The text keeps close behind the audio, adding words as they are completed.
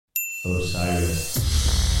Osiris.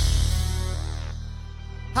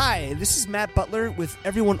 Hi, this is Matt Butler with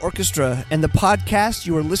Everyone Orchestra, and the podcast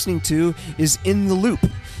you are listening to is In the Loop,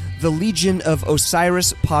 the Legion of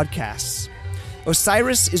Osiris podcasts.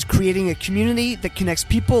 Osiris is creating a community that connects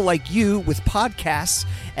people like you with podcasts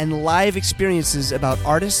and live experiences about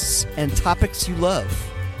artists and topics you love.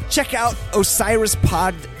 Check out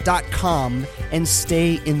osirispod.com and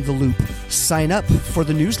stay in the loop. Sign up for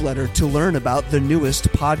the newsletter to learn about the newest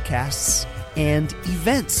podcasts and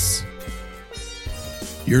events.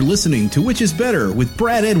 You're listening to Which is Better with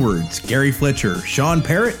Brad Edwards, Gary Fletcher, Sean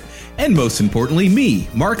Parrott, and most importantly, me,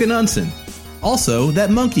 Mark Anunson. Also, that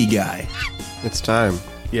monkey guy. It's time.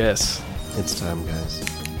 Yes. It's time, guys.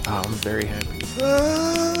 Oh, I'm very happy.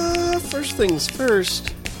 First things first.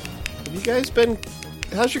 Have you guys been...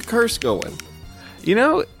 How's your curse going? You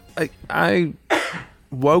know, I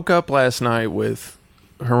woke up last night with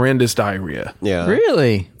horrendous diarrhea. Yeah.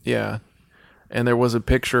 Really? Yeah. And there was a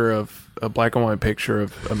black and white picture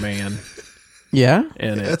of a man Yeah?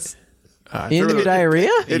 in it. In your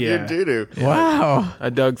diarrhea? In your Yeah. doo-doo. Wow. I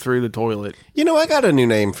dug through the toilet. You know, I got a new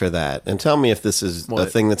name for that. And tell me if this is a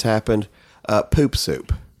What? thing that's happened. Poop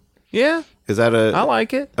soup. Yeah, Is that a... I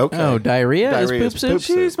like it. Okay. Oh, diarrhea is Diarrhea poop is soup? poop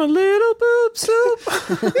soup. She's my little boob soup.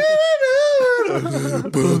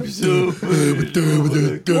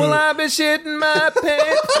 Well, I've been shitting my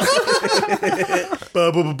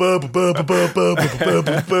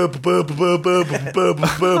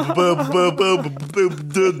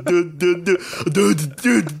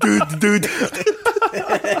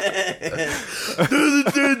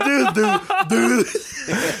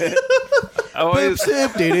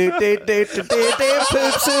Poop soup.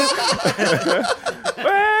 Poop soup.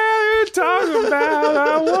 Well, you're talking about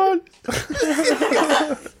I want.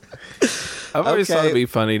 I've always thought it'd be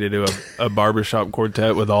funny to do a barbershop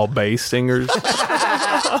quartet with all bass singers.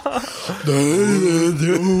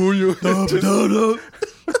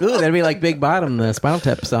 Ooh, that'd be like Big Bottom, the Spinal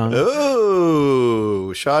Tap song.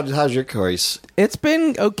 Ooh. Sean, how's your curse? It's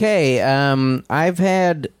been okay. I've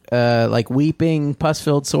had like weeping,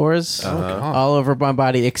 pus-filled sores all over my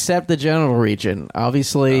body, except the genital region.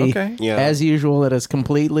 Obviously, Okay. Yeah. as usual, it is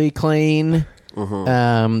completely clean.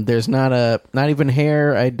 There's not even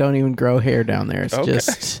hair. I don't even grow hair down there. It's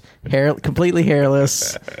just hair, completely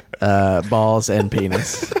hairless, balls and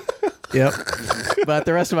penis. Yep. But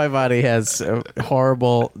the rest of my body has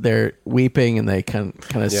horrible. They're weeping and they kind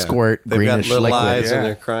of squirt They've greenish got little liquid. eyes and Yeah.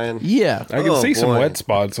 they're crying. Yeah. I can see some boy. wet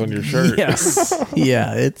spots on your shirt. Yes.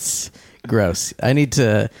 Yeah, it's gross. I need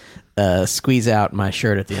to squeeze out my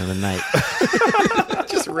shirt at the end of the night.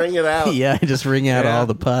 Just ring it out. Yeah, I just wring out Yeah. all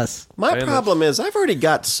the pus. My problem is I've already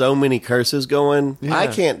got so many curses going. I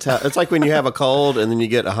can't tell. It's like when you have a cold and then you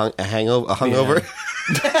get a hungover.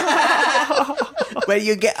 But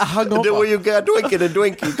you get a And then when you got drinking a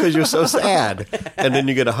Twinkie because you're so sad. And then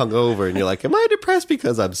you get a hungover and you're like, am I depressed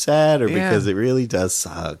because I'm sad or because it really does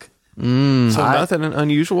suck? So nothing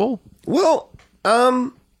unusual. Well,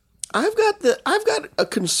 I've got a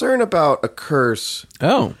concern about a curse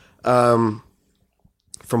Oh. from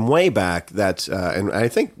way back that, and I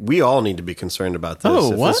think we all need to be concerned about this.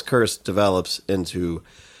 Oh, if what? this curse develops into,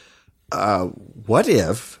 what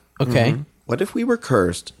if Okay. we were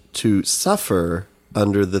cursed to suffer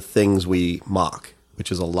under the things we mock,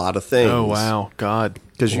 which is a lot of things. Oh wow, God.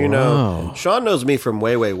 Because you know, Sean knows me from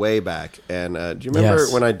way, way, way back. And do you remember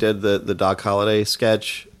Yes. when I did the Doc Holliday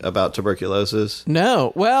sketch about tuberculosis?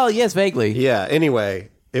 No. Well, yes, vaguely. Yeah. Anyway,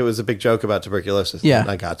 it was a big joke about tuberculosis. Yeah.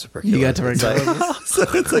 And I got tuberculosis. You got tuberculosis. So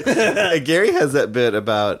it's like, Gary has that bit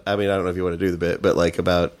about, I mean, I don't know if you want to do the bit, but like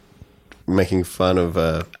about making fun of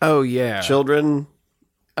Oh yeah. children.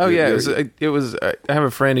 Oh yeah. You're- It was. I have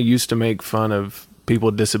a friend who used to make fun of people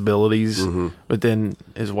with disabilities, but then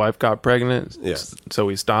his wife got pregnant. Yeah. So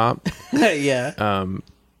he stopped. Yeah.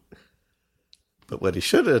 But what he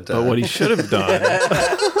should have done. But what he should have done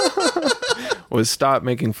was stop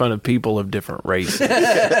making fun of people of different races.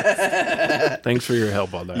 Thanks for your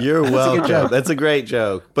help on that. You're welcome. That's a great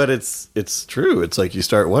joke, but it's true. It's like you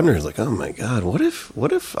start wondering, it's like, oh my god, what if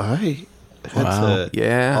I had to,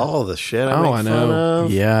 Yeah. all the shit I Oh, make I fun know.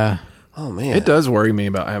 of. Yeah. Oh man, It does worry me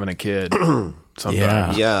about having a kid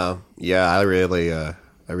sometimes. Yeah. Yeah. I really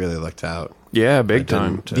lucked out. Yeah, big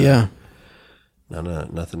time. Didn't, Yeah.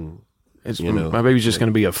 nothing. It's, you know, my baby's just going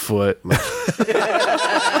to be a foot.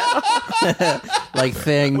 Like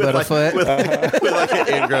thing, but a foot. with like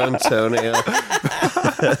an ingrown toenail.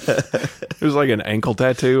 There's like an ankle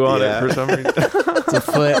tattoo on Yeah. it for some reason. It's a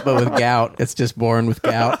foot, but with gout. It's just born with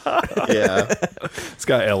gout. Yeah. It's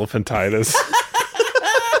got elephantitis.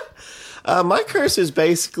 My curse is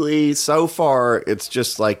basically, so far, it's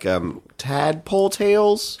just like tadpole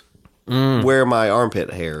tails where my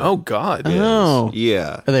armpit hair. Oh God. Oh.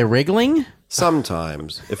 Yeah. Are they wriggling?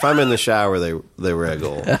 Sometimes. If I'm in the shower, they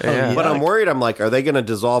wriggle. But I'm worried. I'm like, are they going to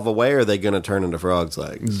dissolve away or are they going to turn into frog's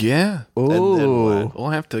legs? Yeah. And then Ooh. what? We'll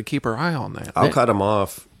have to keep our eye on that. I'll cut them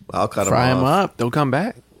off. Fry them up. They'll come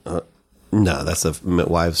back. No, that's a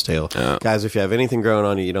wives' tale. Guys, if you have anything growing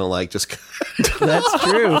on you don't like, just... That's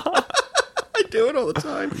true. I do it all the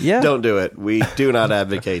time. Yeah. Don't do it. We do not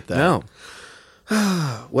advocate that. No.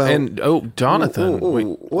 Well, And Jonathan,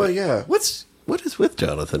 well, yeah. What is with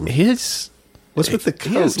Jonathan? his What's with the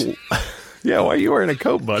coat? yeah. Why are you wearing a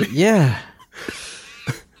coat, buddy? Yeah.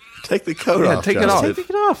 Take the coat off. take it off. Jonathan. Take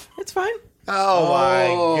it off. It's fine. Oh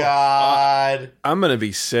my God! I'm gonna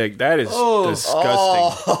be sick. That is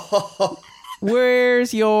disgusting.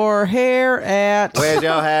 Where's your hair at? Where's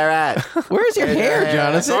your hair at? Where's your hair,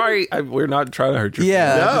 Jonathan? Sorry, we're not trying to hurt you.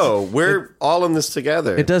 Yeah. No, we're all in this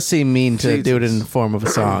together. It does seem mean to do it in the form of a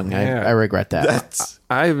song. Yeah. I regret that. That's.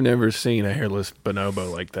 I've never seen a hairless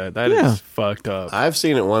bonobo like that. That is Yeah. fucked up. I've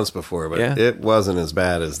seen it once before, but Yeah. it wasn't as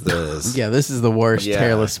bad as this. Yeah, this is the worst Yeah.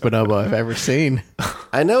 hairless bonobo I've ever seen.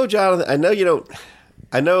 I know, Jonathan. I know you don't.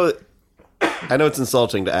 I know it's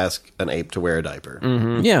insulting to ask an ape to wear a diaper.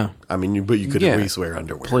 Yeah. I mean, but you could Yeah. at least wear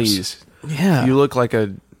underwear. Please. Yeah. You look like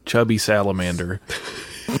a chubby salamander.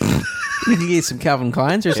 You can get some Calvin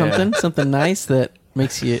Kleins or something. Something nice that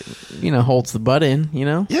makes you, holds the butt in,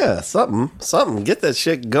 Yeah, something. Get that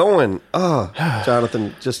shit going. Oh,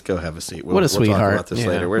 Jonathan, just go have a seat. What a We'll sweetheart. talk about this Yeah.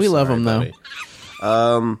 later. We're We love sorry, him, though. buddy.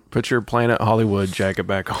 Put your Planet Hollywood jacket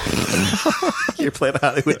back on. You're playing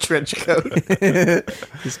Hollywood trench coat.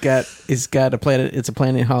 He's got a Planet. It's a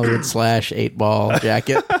Planet Hollywood / 8-ball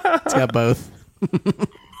jacket. It's got both.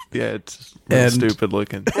 Yeah, it's And- stupid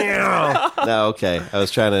looking. No, okay. I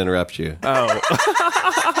was trying to interrupt you, Oh,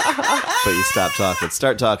 but you stopped talking.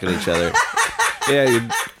 Start talking to each other. yeah. You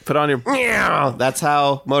put on your. That's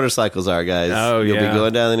how motorcycles are, guys. Oh, You'll yeah. be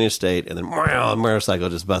going down the interstate, and then a motorcycle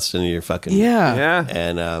just busts into your fucking... Yeah. Yeah.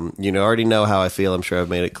 And you already know how I feel. I'm sure I've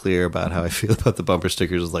made it clear about how I feel about the bumper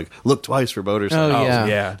stickers. It's like, look twice for motorcycles. Oh, yeah.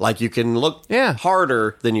 Yeah. Like, you can look Yeah.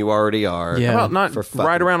 harder than you already are. Yeah. How about not For fucking-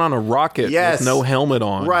 ride around on a rocket Yes. with no helmet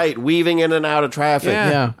on? Right, weaving in and out of traffic. Yeah.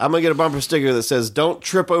 Yeah. I'm going to get a bumper sticker that says, don't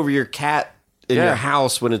trip over your cat in Yeah. your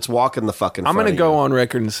house when it's walking the fucking I'm going to go on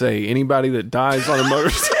record and say anybody that dies on a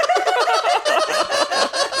motorcycle.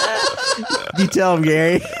 You tell him,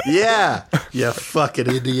 Gary. Yeah. You fucking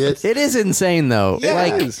idiot. It is insane, though. Yeah.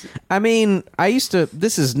 Like, I mean,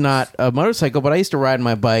 this is not a motorcycle, but I used to ride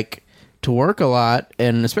my bike to work a lot,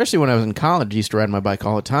 and especially when I was in college, I used to ride my bike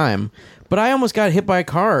all the time. But I almost got hit by a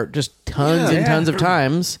car just tons and tons of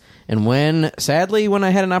times. And sadly, when I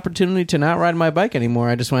had an opportunity to not ride my bike anymore,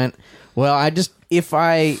 I just went, well, if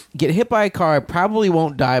I get hit by a car, I probably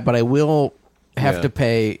won't die, but I will have Yeah. to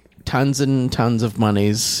pay tons and tons of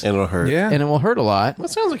monies, And it'll hurt. Yeah. and it will hurt a lot. It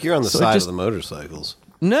sounds like you're on the So it side just- of the motorcycles.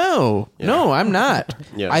 No, I'm not.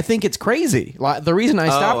 Yeah. I think it's crazy. Like, the reason I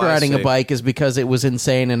stopped I riding a see. bike is because it was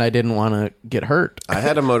insane and I didn't want to get hurt. I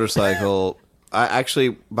had a motorcycle. I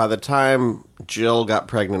actually, by the time Jill got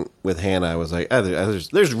pregnant with Hannah, I was like,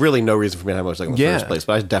 there's really no reason for me to have a motorcycle in the Yeah. first place,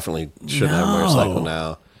 but I definitely should have a motorcycle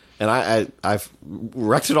now. And I've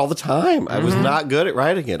wrecked it all the time. I was not good at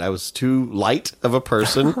riding it. I was too light of a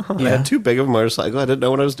person. I had too big of a motorcycle. I didn't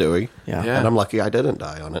know what I was doing. Yeah. Yeah. And I'm lucky I didn't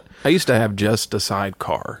die on it. I used to have just a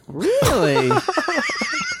sidecar. Really?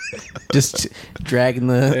 Just dragging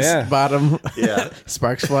the Yeah. bottom, Yeah.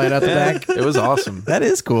 sparks flying out the back. It was awesome. That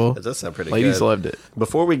is cool. It does sound pretty Ladies good. loved it.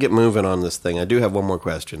 Before we get moving on this thing, I do have one more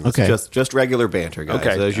question. It's Okay. just regular banter, guys.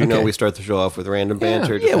 Okay. As you know, Okay. we start the show off with random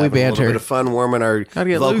banter. Just Yeah, we having a banter. little bit of fun, warming our Gotta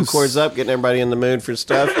get vocal loose. cords up, getting everybody in the mood for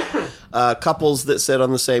stuff. Couples that sit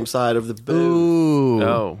on the same side of the booth. Ooh.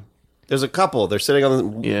 No. There's a couple. They're sitting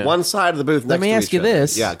on Yeah. one side of the booth next to me ask each you other.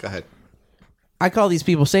 this. Yeah, go ahead. I call these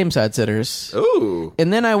people same side sitters. Ooh.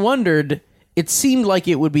 And then I wondered, it seemed like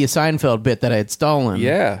it would be a Seinfeld bit that I had stolen.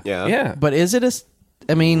 Yeah. Yeah. Yeah. But is it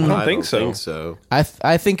I mean, I think so. think so.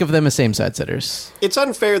 I think of them as same side sitters. It's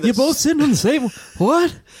unfair that sitting on the same.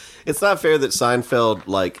 What? it's not fair that Seinfeld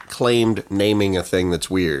claimed naming a thing that's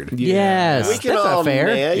weird. Yes, We can that's all not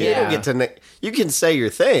fair. You don't get to. You can say your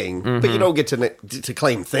thing, but you don't get to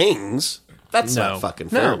claim things. That's No. not fucking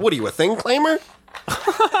fair. No. What are you, a thing claimer?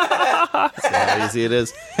 See how easy it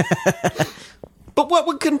is. But what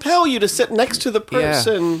would compel you to sit next to the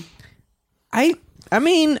person? I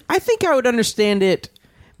mean, I think I would understand it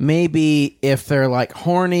maybe if they're like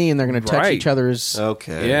horny and they're going to touch Right. each other's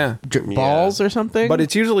Okay. Yeah. balls or something. But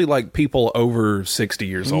it's usually like people over 60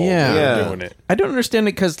 years old Yeah. that are Yeah. doing it. I don't understand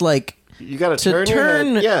it because like You got to turn your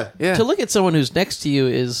head. Yeah. to look at someone who's next to you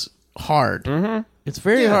is hard. Mm-hmm. It's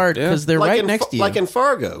very hard because they're right next to you. Like in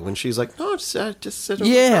Fargo, when she's like, "No, just sit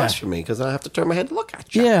over across from me because I have to turn my head to look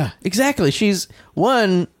at you." Yeah, exactly. She's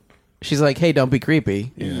like, "Hey, don't be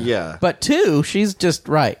creepy." Yeah. But two, she's just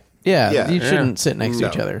right. Yeah, Yeah. you shouldn't sit next to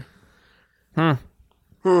each other.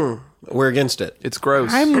 We're against it. It's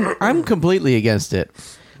gross. I'm completely against it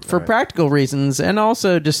for practical reasons, and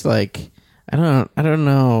also just like I don't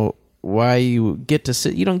know why you get to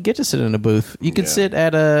sit. You don't get to sit in a booth. You can sit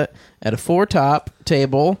at a 4-top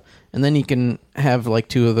table, and then you can have like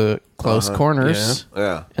two of the close corners.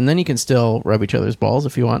 Yeah. And then you can still rub each other's balls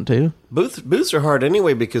if you want to. Booths are hard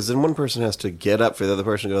anyway because then one person has to get up for the other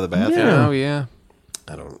person to go to the bathroom. Yeah. Oh yeah.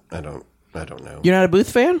 I don't know. You're not a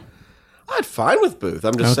booth fan? I'm fine with booth.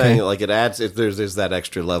 I'm just Okay. saying, like, it adds. If there's that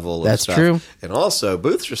extra level. That's of stuff. true. And also,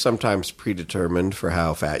 booths are sometimes predetermined for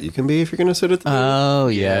how fat you can be if you're going to sit at the booth. Oh,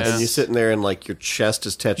 yes. And you're sitting there and like your chest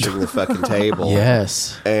is touching the fucking table.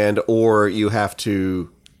 Yes. Or you have to.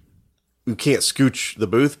 You can't scooch the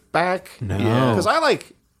booth back. No. Because I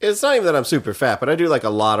like. It's not even that I'm super fat, but I do like a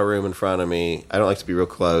lot of room in front of me. I don't like to be real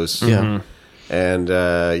close. Yeah. And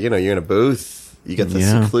you're in a booth. You get the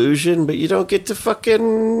seclusion, but you don't get to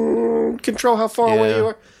fucking control how far away you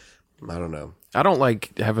are. I don't know. I don't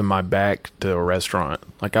like having my back to a restaurant.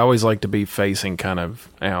 Like, I always like to be facing kind of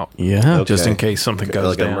out. Yeah. Just Okay. in case something goes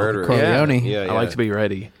Like a down. murderer. Corleone. Yeah, I like to be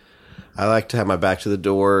ready. I like to have my back to the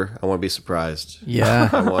door. I want to be surprised. Yeah.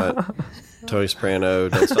 I want Tony Soprano,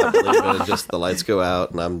 Don't Stop Believing, and just the lights go out,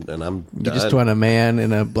 and I'm done. You just want a man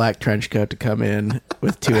in a black trench coat to come in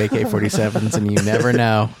with 2 AK-47s, and you never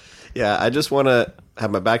know. Yeah, I just want to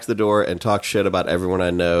have my back to the door and talk shit about everyone I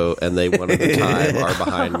know, and they one at a time are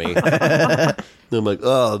behind me. And I'm like,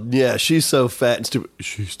 oh yeah, she's so fat and stupid.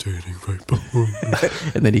 She's standing right behind me.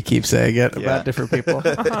 And then he keeps saying it about different people.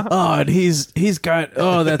 Oh, and he's got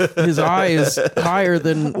that his eye is higher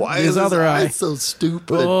than Why his is other eye. so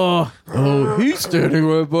stupid? Oh, he's standing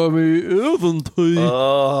right by me, isn't he?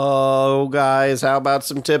 Oh, guys, how about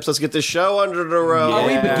some tips? Let's get this show under the road. Are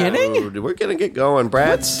we beginning? We're going to get going.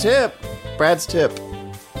 Brad's tip.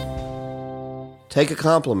 Take a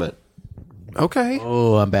compliment Okay.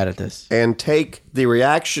 Oh, I'm bad at this. and take the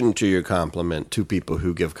reaction to your compliment to people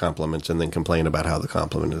who give compliments and then complain about how the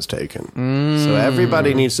compliment is taken. So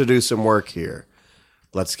everybody needs to do some work here.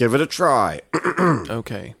 Let's give it a try.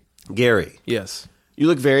 Okay. Gary, Yes. you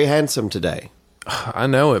look very handsome today. I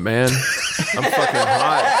know it, man. I'm fucking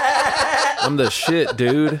hot. I'm the shit,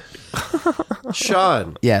 dude.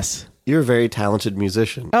 Sean, Yes. you're a very talented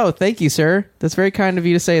musician. Oh, thank you, sir. That's very kind of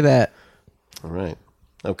you to say that. All right.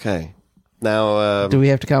 Okay. Now, Do we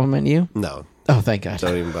have to compliment you? no, Oh, thank God.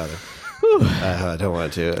 don't even bother. I don't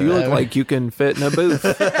want to. You look like you can fit in a booth.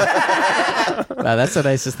 Wow, that's the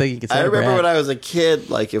nicest thing you could say. I to remember Brad. when I was a kid,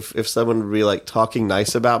 like if someone would be like talking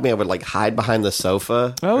nice about me, I would like hide behind the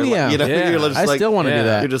sofa. Oh, Or, like, yeah. Yeah. you're just I like, still want to do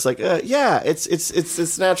that. You're just like, yeah,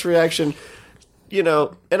 it's natural reaction,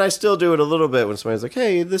 and I still do it a little bit when somebody's like,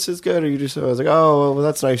 hey, this is good, or you do so. I was like, oh, well,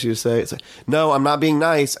 that's nice of you to say. It's like, no, I'm not being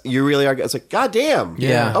nice. You really are. It's like, God damn.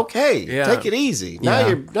 Yeah. Okay. Yeah. Take it easy. Now Yeah.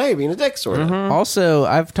 you're being a dick, sort of. Also,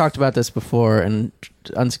 I've talked about this before and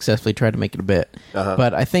unsuccessfully tried to make it a bit.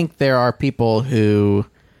 But I think there are people who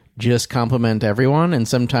just compliment everyone, and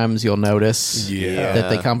sometimes you'll notice that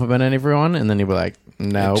they compliment everyone, and then you'll be like,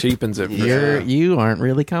 no, cheapens it for you aren't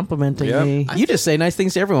really complimenting Yep. me. You just say nice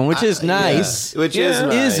things to everyone, which is nice. Which is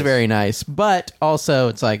nice. Is very nice, but also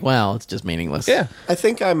it's like, well, it's just meaningless. Yeah. I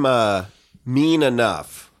think I'm mean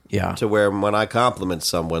enough. Yeah. To where when I compliment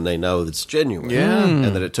someone, they know it's genuine. Yeah. And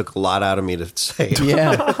that it took a lot out of me to say it.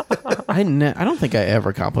 Yeah. I don't think I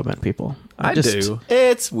ever compliment people. I do.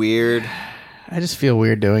 It's weird. I just feel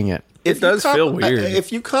weird doing it. It does feel weird.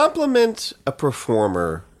 If you compliment a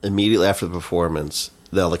performer immediately after the performance,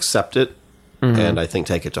 they'll accept it and I think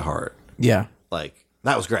take it to heart. Yeah. Like,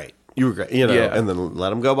 that was great. You were great. Yeah. And then let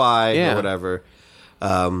them go by Yeah. or whatever.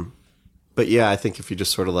 But yeah, I think if you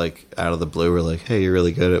just sort of like out of the blue were like, hey, you're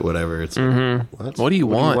really good at whatever. It's What do you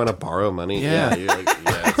want? You want to borrow money? Yeah. You're like,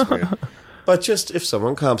 it's weird. But just if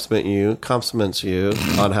someone compliments you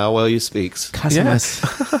on how well you speaks, Consummate.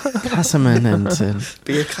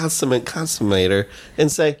 be a consummate consummator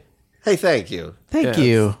and say, hey, thank you. Thank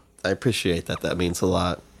you. I appreciate that. That means a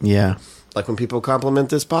lot. Yeah. Like when people compliment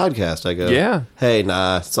this podcast, I go, Yeah. hey,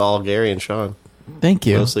 nah, it's all Gary and Sean. Thank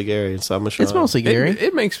you. Mostly Gary and some of Sean. It's mostly Gary.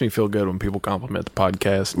 It makes me feel good when people compliment the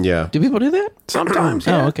podcast. Yeah. Do people do that? Sometimes.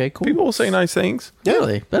 Oh, yeah. okay, cool. People will say nice things.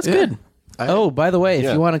 Really? That's Yeah. good. Oh, by the way, if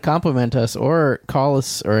Yeah. you want to compliment us or call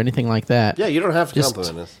us or anything like that, Yeah, you don't have to Just-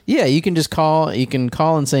 compliment us. yeah, you can just call. You can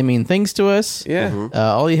call and say mean things to us. Yeah.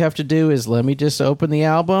 All you have to do is let me just open the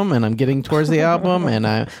album, and I'm getting towards the album, and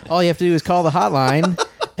all you have to do is call the hotline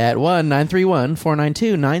at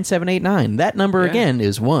 1-931-492-9789. That number again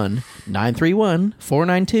is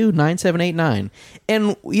 1-931-492-9789.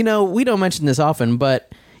 And we don't mention this often,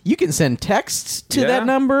 but you can send texts to that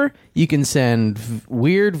number. You can send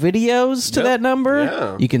weird videos to Yep. that number.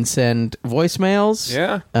 Yeah. You can send voicemails.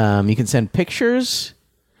 Yeah. You can send pictures.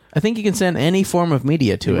 I think you can send any form of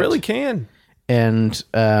media to You it. really can. And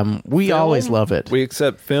we always love it. We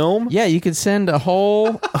accept film. Yeah, you could send a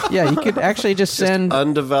whole. Yeah, you could actually just send.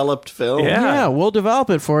 Undeveloped film. Yeah. Yeah, we'll develop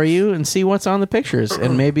it for you and see what's on the pictures.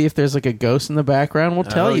 And maybe if there's like a ghost in the background, we'll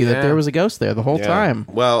tell you that yeah. there was a ghost there the whole Yeah. time.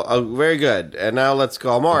 Well, very good. And now let's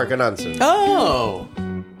call Mark Anunson. Oh!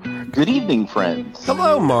 Good evening, friends.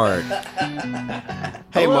 Hello, Mark.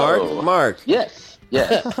 Hey, Hello. Mark. Yes,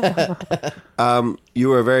 yes.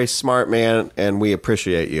 You are a very smart man, and we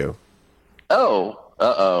appreciate you. Oh,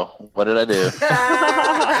 what did I do?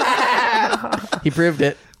 He proved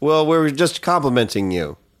it. Well, we were just complimenting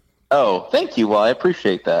you. Oh, thank you. Well, I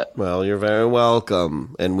appreciate that. Well, you're very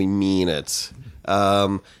welcome, and we mean it.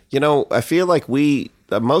 I feel like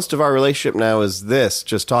most of our relationship now is this,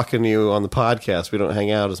 just talking to you on the podcast. We don't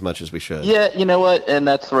hang out as much as we should. Yeah, you know what? And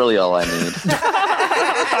that's really all I need.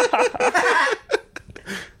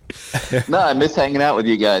 No, I miss hanging out with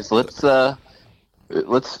you guys. Let's nosh.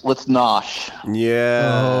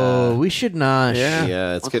 Yeah. Oh, we should not.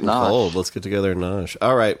 Yeah, it's Let's getting nosh. cold. Let's get together and nosh.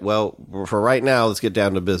 All right. Well, for right now, let's get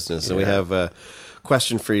down to business. And we have a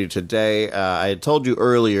question for you today. I had told you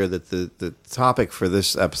earlier that the topic for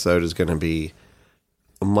this episode is going to be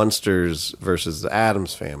Munsters versus the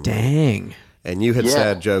Addams Family. Dang. And you had Yeah.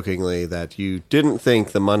 said jokingly that you didn't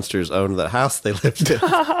think the Munsters owned that house they lived in.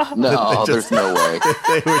 No, there's no way.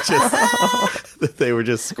 They were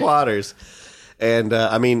just squatters. And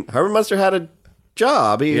Herman Munster had a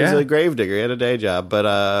job. He was Yeah. a gravedigger. He had a day job.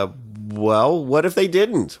 But what if they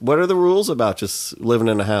didn't? What are the rules about just living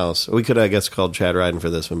in a house? We could, I guess, call Chad Ryden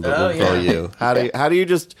for this one, but we'll call you. How do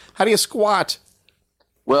you squat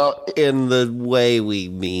Well, in the way we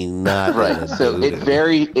mean not right. in a So it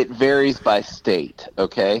doo-doo? varies by state.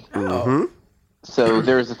 Okay. Mhm. So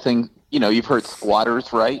there's a thing. You've heard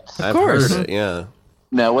squatters' rights. I've course. heard it, yeah.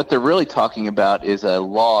 Now, what they're really talking about is a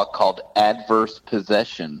law called adverse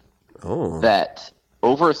possession. Oh. That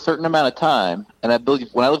over a certain amount of time, and I believe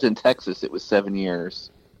when I lived in Texas, it was 7 years.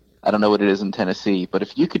 I don't know what it is in Tennessee, but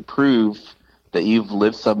if you could prove that you've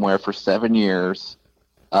lived somewhere for 7 years,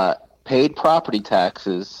 paid property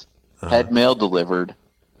taxes, had mail delivered,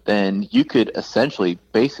 then you could essentially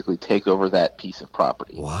basically take over that piece of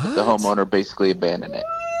property. What? The homeowner basically abandoned it.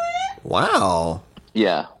 Wow.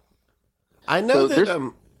 Yeah. I know So that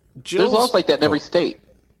there's Jill's laws like that in every state.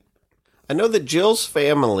 I know that Jill's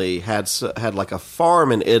family had like a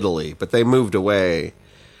farm in Italy, but they moved away,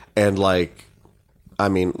 and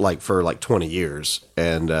for like 20 years.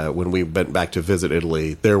 And when we went back to visit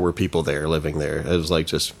Italy, there were people there living there. It was like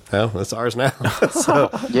that's ours now. So,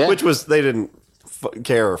 Yeah. Which was they didn't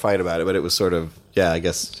care or fight about it, but it was sort of I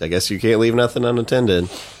guess you can't leave nothing unattended.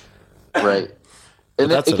 Right. And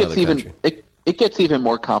that's it gets another even country. it gets even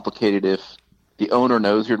more complicated if the owner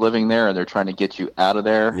knows you're living there and they're trying to get you out of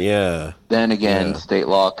there. Yeah. Then again, Yeah. state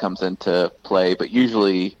law comes into play, but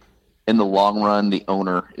usually in the long run the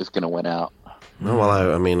owner is going to win out. Oh,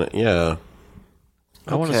 well, yeah.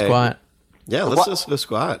 I want to Okay. squat. Yeah, let's just go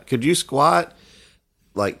squat. Could you squat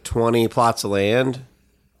like 20 plots of land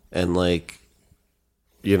and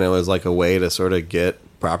as like a way to sort of get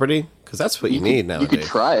property? Because that's what you need nowadays. You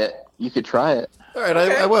could try it. All right,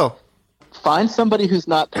 I will. Find somebody who's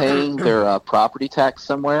not paying their property tax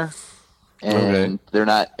somewhere, and they're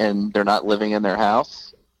not living in their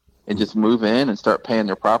house, and just move in and start paying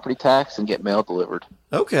their property tax and get mail delivered.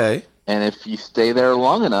 Okay. And if you stay there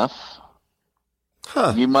long enough,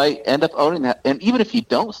 you might end up owning that. And even if you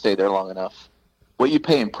don't stay there long enough, what you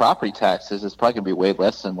pay in property taxes is probably going to be way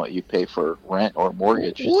less than what you pay for rent or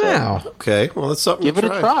mortgage. So Wow. Okay. Well, that's something give to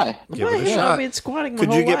it a try. Give it a Yeah, shot. I've been squatting my Could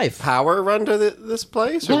whole you get life. power run to this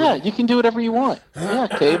place? or Yeah, you can do whatever you want. Yeah,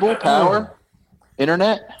 cable, power,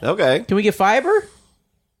 internet. Okay. Can we get fiber?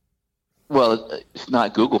 Well, it's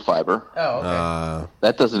not Google Fiber. Oh, okay.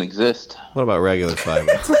 That doesn't exist. What about regular fiber?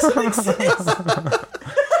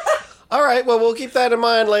 All right. Well, we'll keep that in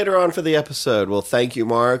mind later on for the episode. Well, thank you,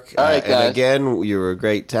 Mark. All right, And guys. again, you're a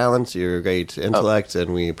great talent. You're a great intellect,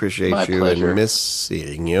 and we appreciate My you pleasure. and miss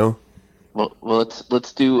seeing you. Well, let's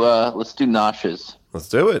do noshes. Let's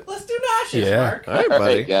do it. Let's do nauseous, Yeah. Mark. All right, buddy. All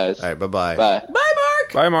right, guys. All right, bye-bye. Bye. Bye,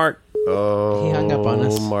 Mark. Bye, Mark. Oh, He hung up on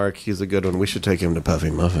us. Mark, he's a good one. We should take him to Puffy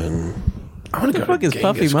Muffin. I want to go fuck to is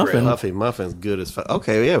Puffy Genghis Muffin? Grill. Puffy Muffin's good as fuck.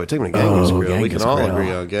 Okay, yeah, we're taking him to Genghis Grill. We Genghis can all Grill.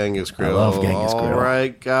 agree on Genghis Grill. love Genghis Grill. All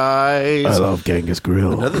right, guys. love Genghis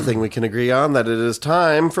Grill. Another thing we can agree on that it is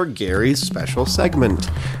time for Gary's special segment.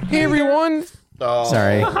 Hey, everyone.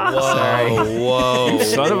 Sorry. Sorry. Whoa,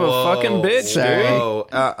 Son of a fucking bitch, Sorry. Gary.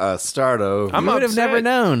 whoa, start over. I'm I would have upset. never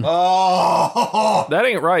known. Oh, That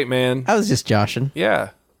ain't right, man. I was just joshing. Yeah.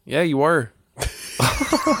 Yeah, you were.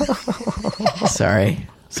 Sorry.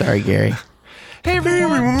 Sorry, Gary. Hey,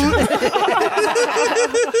 everyone.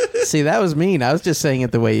 See, that was mean. I was just saying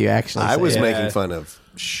it the way you actually I say was it. making fun of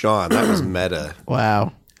Sean. That was meta.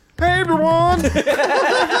 Wow. Hey, everyone.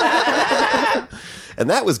 And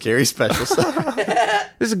that was Gary's special segment.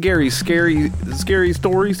 This is Gary's Scary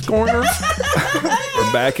Stories Corner.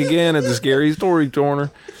 We're back again at the Scary Story Corner.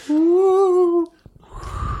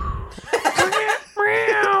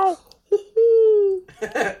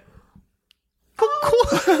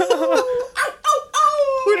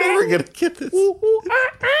 We're never going to get this.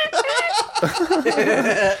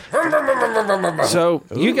 So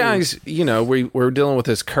you guys, we're dealing with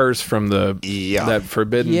this curse from that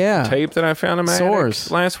forbidden tape that I found in my Source.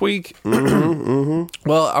 attic last week.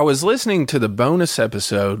 Well, I was listening to the bonus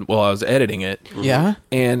episode while I was editing it. Yeah?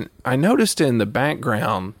 And I noticed in the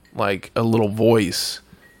background like a little voice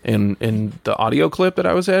in the audio clip that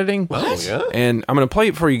I was editing. Oh, yeah? And I'm going to play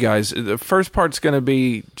it for you guys. The first part's going to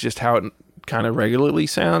be just how it kind of regularly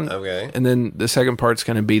sound. Okay. And then the second part's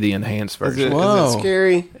going to be the enhanced version. Whoa. Is it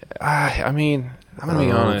scary? I mean, I'm going to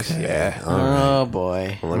be honest. Yeah. Oh,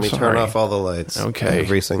 boy. Well, let me turn sorry. off all the lights. Okay.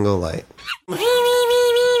 Every single light.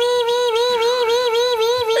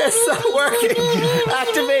 It's not working.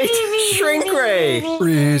 Activate shrink ray.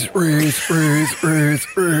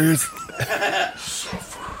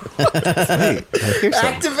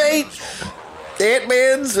 Activate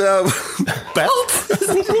Ant-Man's belt.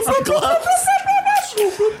 Gloves.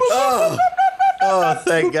 Oh,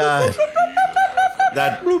 thank God.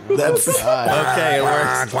 That's okay. It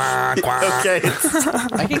works. Okay,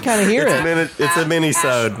 I can kind of hear it. it's a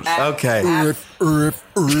mini-sode. Okay. Oh,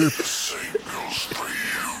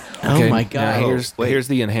 Okay, my now God. here's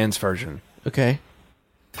the enhanced version. Okay.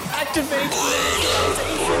 Activate.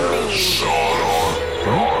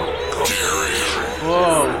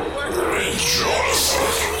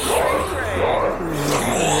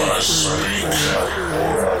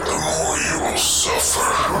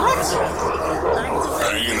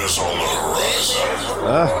 Pain is on the horizon,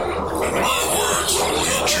 and my words will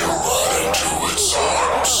lead you right into its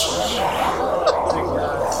arms.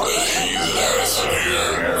 But he that hath an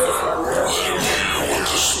ear, let him hear what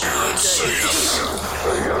the Spirit saith.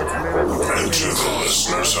 And to the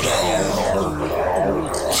listeners at home,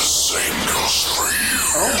 the same goes for you.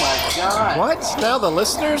 What? Now the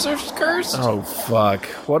listeners are cursed? Oh fuck!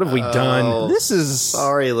 What have we done? This is...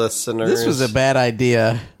 Sorry, listeners. This was a bad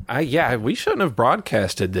idea. We shouldn't have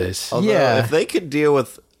broadcasted this. Although, Yeah. if they could deal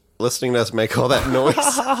with listening to us make all that noise,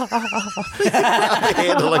 they could probably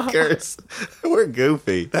handle a curse. We're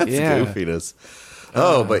goofy. That's Yeah. goofiness.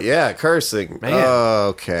 Oh, but yeah, cursing. Man.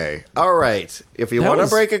 Okay. All right. If you That want to was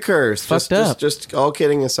break a curse, fucked up. just all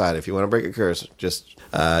kidding aside, if you want to break a curse, you just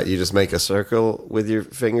make a circle with your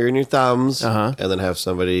finger and your thumbs, and then have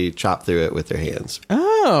somebody chop through it with their hands.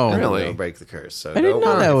 Oh. And Really? they'll break the curse. So didn't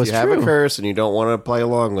know that was if you have a true. curse and you don't want to play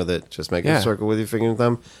along with it, just make Yeah. a circle with your finger and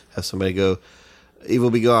thumb. Have somebody go,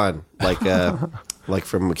 "Evil be gone," like like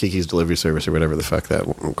from Kiki's Delivery Service or whatever the fuck that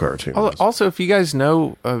cartoon was. Also, if you guys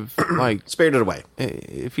know of like, Spirited Away.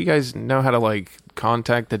 if you guys know how to like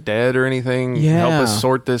contact the dead or anything, Yeah. help us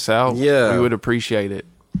sort this out. Yeah. we would appreciate it.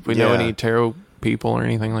 If we know Yeah. any tarot people or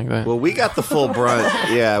anything like that. Well, we got the full brunt.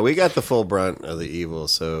 Yeah, we got the full brunt of the evil,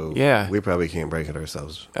 so Yeah. we probably can't break it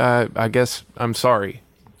ourselves. I guess I'm sorry.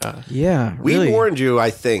 Yeah, We really. warned you, I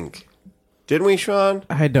think. Didn't we, Sean?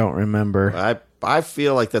 I don't remember. I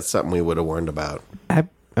feel like that's something we would have warned about.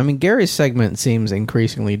 I mean, Gary's segment seems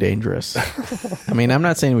increasingly dangerous. I mean, I'm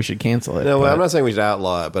not saying we should cancel it. No, but- I'm not saying we should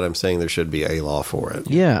outlaw it, but I'm saying there should be a law for it.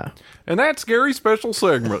 Yeah. And that's Gary's special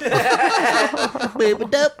segment. All right,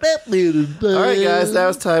 guys, now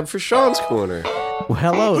it's time for Sean's Corner. Well,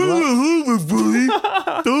 hello.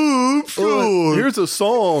 Here's a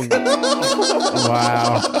song.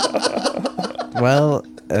 Wow. Well,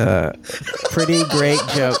 pretty great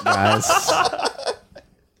joke, guys.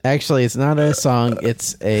 Actually, it's not a song,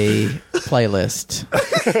 it's a playlist.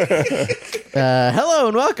 Hello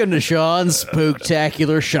and welcome to Sean's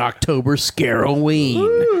Spooktacular Shocktober Scaroween.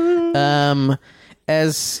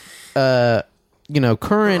 As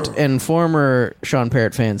current and former Sean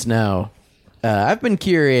Parrott fans know, I've been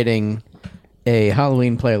curating a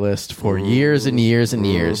Halloween playlist for years and years and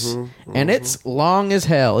years, and it's long as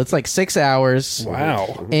hell. It's like 6 hours.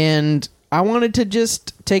 Wow. And I wanted to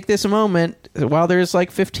just take this a moment while there's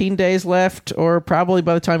like 15 days left, or probably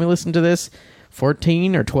by the time you listen to this,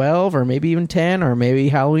 14 or 12 or maybe even 10, or maybe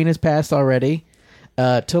Halloween has passed already,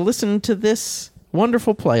 to listen to this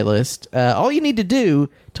wonderful playlist. All you need to do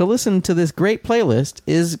to listen to this great playlist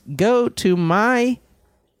is go to my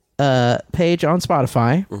page on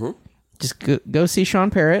Spotify. Just go see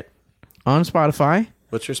Sean Parrott on Spotify.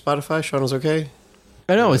 What's your Spotify? Sean is okay?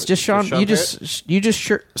 Oh, no, it's just Sean. Sean You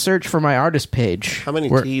just search for my artist page. How many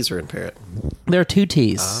where- T's are in Parrot? There are 2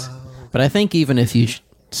 T's. But I think even if you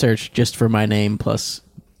search just for my name plus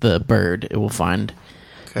the bird, you will find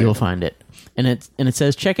it. And it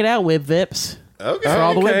says check it out, Wib Vips. Okay. For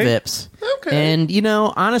all the Okay. Wib Vips. Okay. And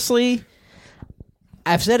honestly,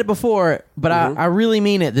 I've said it before, but I really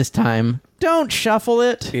mean it this time. Don't shuffle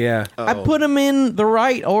it. Yeah. I put them in the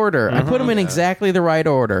right order. I put them in exactly the right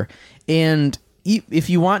order. And if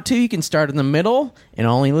you want to, you can start in the middle and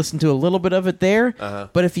only listen to a little bit of it there.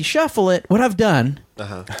 But if you shuffle it, what I've done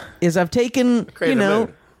is I've taken, Created a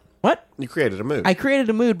mood. what? You created a mood. I created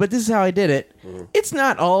a mood, but this is how I did it. It's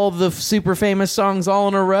not all the super famous songs all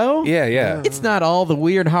in a row. Yeah. It's not all the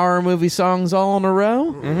weird horror movie songs all in a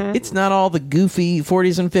row. It's not all the goofy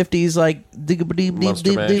 40s and 50s like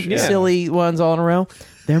Monster Mash, yeah. silly ones all in a row.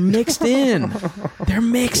 They're mixed in. They're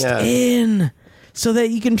mixed in so that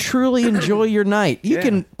you can truly enjoy your night. You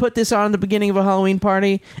can put this on at the beginning of a Halloween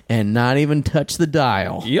party and not even touch the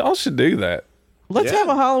dial. Y'all should do that. Let's have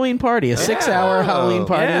a Halloween party, a 6-hour Halloween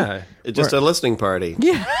party. Yeah. It's just a listening party.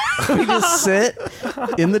 Yeah. We just sit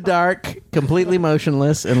in the dark, completely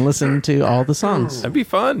motionless, and listen to all the songs. That'd be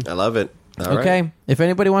fun. I love it. All Okay. right. If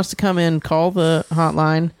anybody wants to come in, call the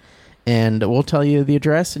hotline, and we'll tell you the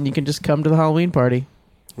address, and you can just come to the Halloween party.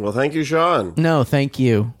 Well, thank you, Sean. No, thank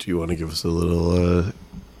you. Do you want to give us a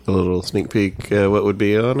little sneak peek? What would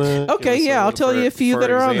be on it? Okay, yeah, I'll tell you a few that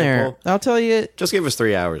are on there. I'll tell you. Just give us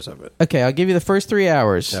 3 hours of it. Okay, I'll give you the first 3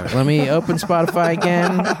 hours. Let me open Spotify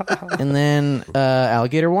again, and then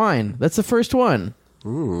Alligator Wine. That's the first one.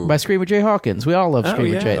 By Screamin' Jay Hawkins. We all love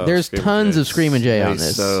Screamin' Jay. Oh, There's Screamin' tons Jay. of Screamin' Jay on He's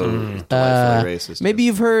this. so delightfully racist. Maybe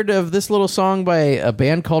you've heard of this little song by a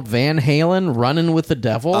band called Van Halen, Runnin' with the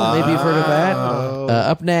Devil. Maybe you've heard of that.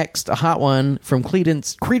 Up next, a hot one from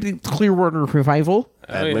Creedence Clearwater Revival,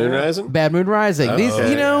 Bad Moon Rising? Bad Moon Rising. These,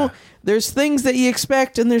 there's things that you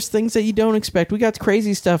expect and there's things that you don't expect. We got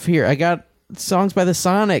crazy stuff here. I got songs by the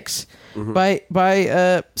Sonics,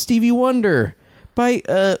 by Stevie Wonder, by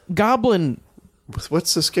Goblin.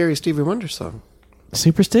 What's the scary Stevie Wonder song?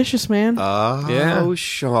 Superstitious, man. Oh,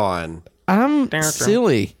 Sean. I'm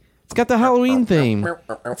silly. It's got the Halloween theme.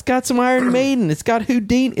 It's got some Iron Maiden. It's got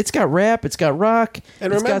Houdini. It's got rap. It's got rock.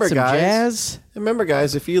 And it's remember, got some guys, jazz. Remember,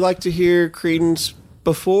 guys, if you like to hear Creedence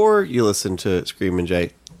before you listen to Screamin'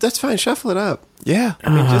 Jay, that's fine. Shuffle it up. Yeah. I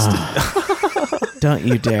mean, just Don't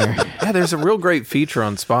you dare. Yeah, there's a real great feature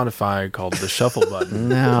on Spotify called the shuffle button.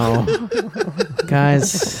 No.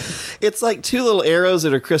 Guys, it's like 2 little arrows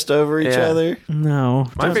that are crissed over each Yeah. other. no.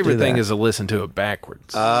 My don't favorite do thing that. is to listen to it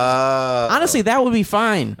backwards. Honestly, that would be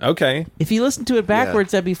fine. Okay. If you listen to it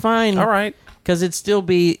backwards, that'd be fine. All right. Because it'd still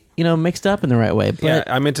be, mixed up in the right way. But Yeah,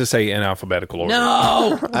 I meant to say in alphabetical order.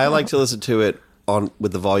 no. I like to listen to it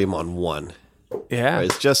with the volume on 1. Yeah.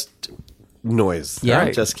 It's just noise. Yeah.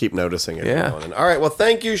 Right. Just keep noticing it. Yeah. Going. All right. Well,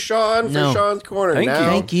 thank you, Sean, for No. Sean's Corner. Thank now, you.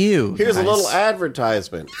 Thank you. Here's a guys. little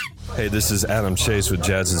advertisement. Hey, this is Adam Chase with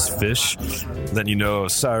Jazz's Fish. Letting you know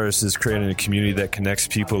Osiris is creating a community that connects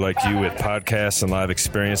people like you with podcasts and live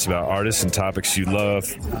experience about artists and topics you love.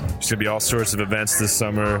 There's going to be all sorts of events this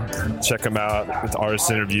summer. Check them out with artist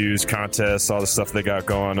interviews, contests, all the stuff they got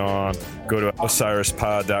going on. Go to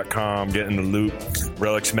osirispod.com, get in the loop.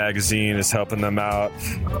 Relics Magazine is helping them out.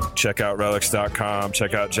 Check out relics.com.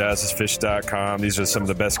 Check out jazzesfish.com. These are some of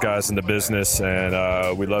the best guys in the business,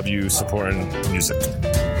 and we love you supporting music.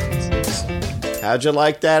 How'd you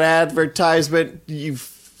like that advertisement? You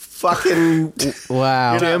fucking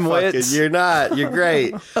Wow. You're not. You're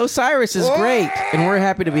great. Osiris is great, and we're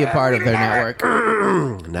happy to be a part of their network.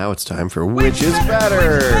 Now it's time for Which is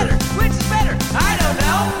Better. Which is better? I don't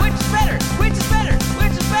know. Which is better? Which is better?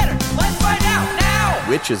 Which is better? Let's find out now.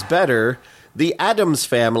 Which is better? The Addams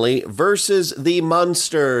Family versus the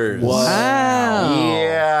Munsters. Wow.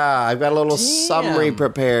 Yeah, I've got a little summary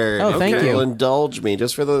prepared. Oh, thank If you. will indulge me,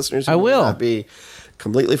 just for the listeners who I will. may not be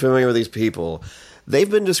completely familiar with these people. They've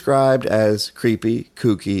been described as creepy,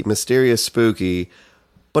 kooky, mysterious, spooky,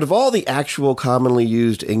 But of all the actual commonly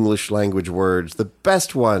used English language words, the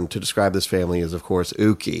best one to describe this family is, of course,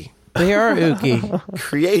 Ookie. They are ooky.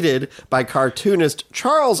 Created by cartoonist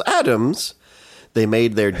Charles Addams, they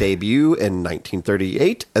made their debut in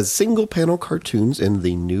 1938 as single-panel cartoons in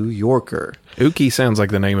The New Yorker. Ookie sounds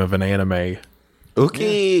like the name of an anime.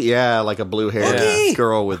 Ookie, yeah, like a blue-haired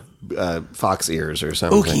girl with fox ears or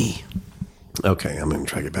something. Ookie. Okay, I'm going to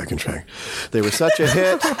try to get back on track. They were such a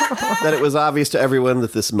hit that it was obvious to everyone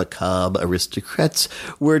that this macabre aristocrats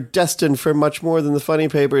were destined for much more than the funny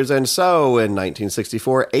papers. And so, in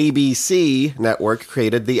 1964, ABC Network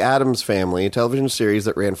created The Addams Family, a television series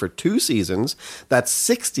that ran for 2 seasons. That's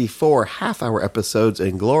 64 half-hour episodes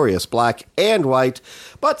in glorious black and white,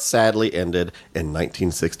 but sadly ended in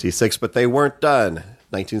 1966. But they weren't done.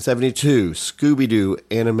 1972, Scooby-Doo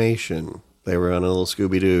Animation. They were on a little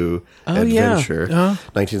Scooby-Doo adventure.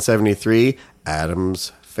 1973,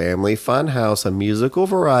 Addams Family Funhouse, a musical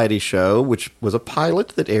variety show, which was a pilot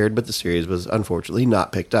that aired, but the series was unfortunately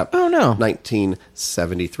not picked up. Oh, no.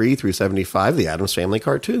 1973 through 75, the Addams Family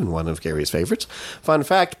cartoon, one of Gary's favorites. Fun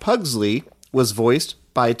fact, Pugsley was voiced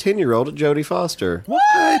by 10-year-old Jodie Foster.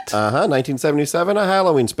 What? 1977, a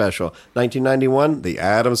Halloween special. 1991, the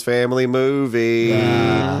Addams Family movie.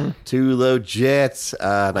 Too legit.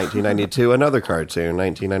 1992, another cartoon.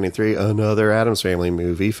 1993, another Addams Family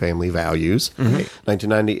movie, Family Values.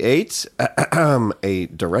 1998, a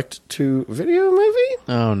direct-to-video movie.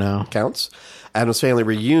 Oh, no. Counts. Addams Family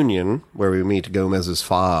Reunion, where we meet Gomez's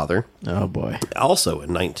father. Oh, boy. Also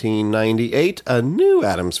in 1998, a new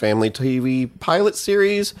Addams Family TV pilot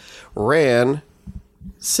series ran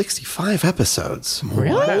 65 episodes.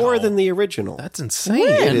 Really? More than the original. That's insane.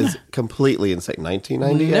 It is completely insane.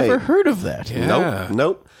 1998. Never heard of that. Yeah.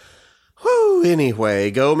 Nope. Whew,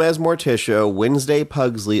 anyway, Gomez Morticia, Wednesday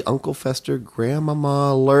Pugsley, Uncle Fester,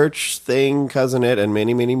 Grandmama Lurch, Thing, Cousin It, and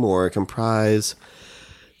many, many more comprise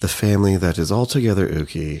the family that is altogether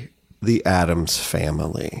ooky, the Addams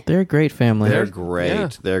Family. They're a great family. They're great. Yeah.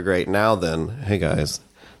 They're great. Now then, hey guys,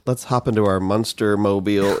 let's hop into our Munster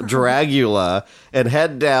Mobile Dragula and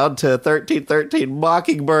head down to 1313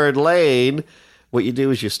 Mockingbird Lane. What you do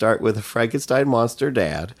is you start with a Frankenstein monster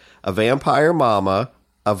dad, a vampire mama,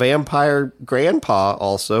 a vampire grandpa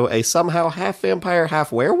also, a somehow half vampire,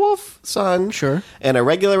 half werewolf son, Sure. and a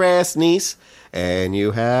regular ass niece, and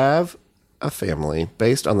you have a family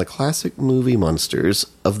based on the classic movie Munsters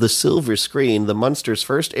of the silver screen. The Munsters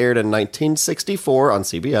first aired in 1964 on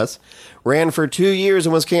CBS, ran for 2 years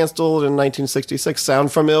and was canceled in 1966.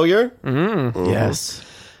 Sound familiar? Yes.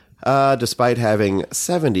 Despite having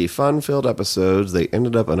 70 fun-filled episodes, they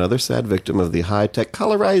ended up another sad victim of the high-tech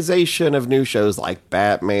colorization of new shows like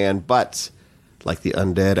Batman, but like the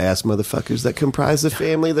undead-ass motherfuckers that comprise the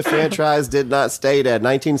family, the franchise did not stay dead.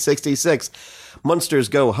 1966, Munsters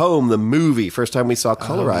Go Home, the movie. First time we saw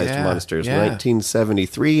colorized Munsters. Yeah.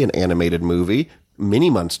 1973, an animated movie, Mini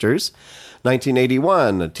Munsters.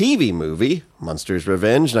 1981, a TV movie, Munsters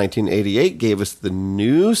Revenge. 1988 gave us the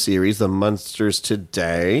new series, The Munsters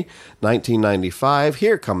Today. 1995,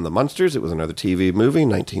 Here Come the Munsters. It was another TV movie.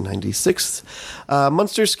 1996,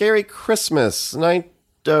 Munsters Scary Christmas.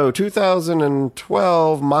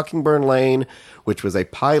 2012, Mockingbird Lane, which was a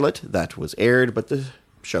pilot that was aired, but the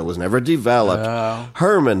show was never developed.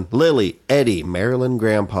 Herman, Lily, Eddie, Marilyn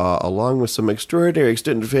Grandpa, along with some extraordinary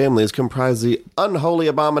extended families, comprise the unholy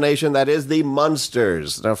abomination that is the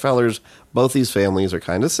Munsters. Now, fellers, both these families are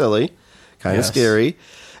kind of silly, kind of scary,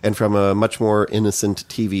 and from a much more innocent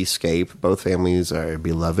TV scape, both families are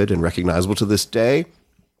beloved and recognizable to this day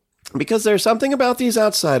because there's something about these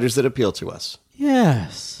outsiders that appeal to us.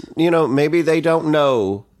 Yes. You know, maybe they don't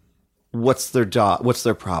know what's their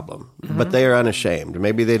problem, but they are unashamed.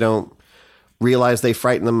 Maybe they don't realize they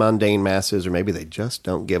frighten the mundane masses, or maybe they just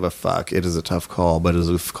don't give a fuck. It is a tough call, but it is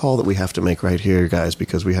a call that we have to make right here, guys,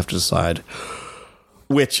 because we have to decide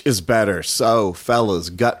which is better. So, fellas,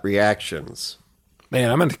 gut reactions. Man,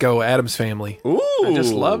 I'm going to go Addams Family. Ooh. I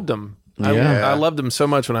just loved them. Yeah. I loved them so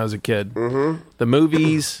much when I was a kid. Mm-hmm. The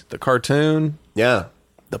movies, the cartoon, Yeah.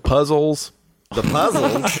 the puzzles. The puzzle.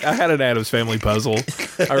 I had an Addams Family puzzle.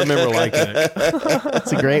 I remember liking it.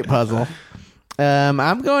 It's a great puzzle.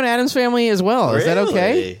 I'm going Addams Family as well. Is that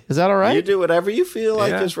okay? Really? Is that all right? You do whatever you feel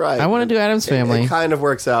like Yeah. is right. I want to do Addams Family. It kind of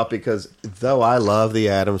works out because though I love the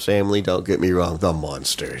Addams Family, don't get me wrong, the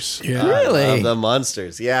Munsters. Yeah. Really? I love the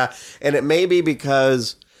Munsters. Yeah. And it may be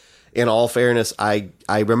because, in all fairness, I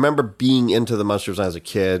remember being into the Munsters when I was a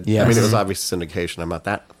kid. Yes. I mean, it was obviously syndication. I'm not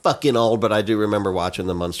that fucking old, but I do remember watching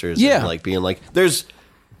the Munsters. Yeah. And like being like, there's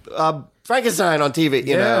Frankenstein on TV.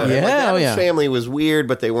 You know? And, Yeah. like, the Oh, Addams yeah. Family was weird,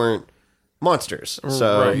 but they weren't Monsters.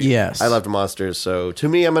 So Right. Yes. I loved Monsters. So to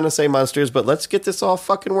me, I'm going to say Monsters, but let's get this all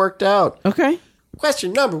fucking worked out. Okay.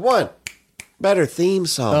 Question number 1. Better theme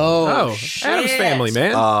song. Oh, Addams Family,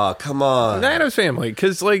 man. Oh, come on. The Addams Family,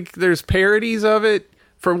 because like there's parodies of it.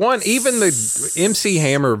 For one, even the MC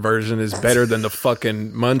Hammer version is better than the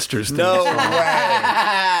fucking Munsters theme No song. way.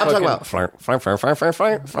 I'm talking about. It's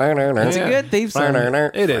a good theme song.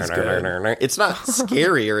 It is good. It's not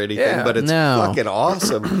scary or anything, Yeah. but it's No. fucking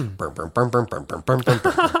awesome.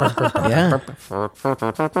 Yeah.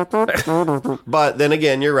 But then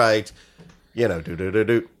again, you're right. You know,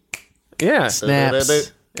 do. Yeah,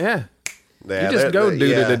 Snaps. yeah. You just go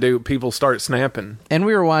do. People start snapping. And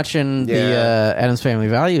we were watching the Addams Family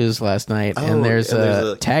Values last night, and there's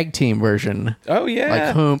a tag team version. Oh yeah,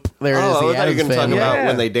 Like Hoomp. There it is. Oh, I The thought you were Addams going to talk Family. about Yeah.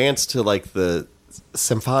 when they dance to like the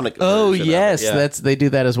symphonic. Oh version of it. yes, Yeah. they do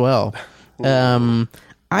that as well.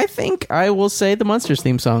 I think I will say the Munsters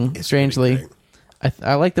theme song. Strangely,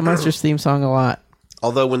 I like the Munsters theme song a lot.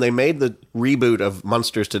 Although when they made the reboot of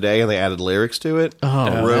Munsters Today and they added lyrics to it, Oh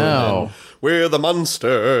ruined no! it. We're the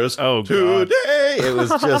Munsters Oh, God. today. It was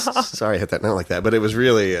just sorry I hit that note like that, but it was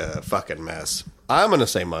really a fucking mess. I'm gonna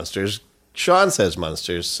say Munsters. Sean says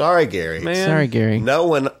Munsters. Sorry, Gary. Man. Sorry, Gary. No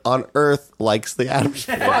one on earth likes the Addams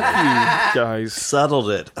Family. guys. Settled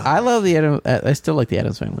it. I love the Addams. I still like the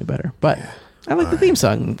Addams Family better, but I like the theme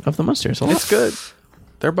song of the Munsters a lot. It's good.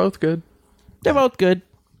 They're both good. They're both good.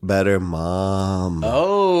 Better mom.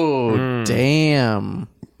 Oh damn!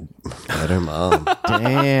 Better mom.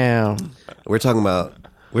 Damn! We're talking about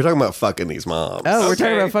fucking these moms. Oh, we're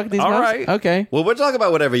talking Okay. about fucking these All moms? right. Okay. Well, we're talking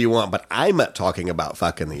about whatever you want, but I'm not talking about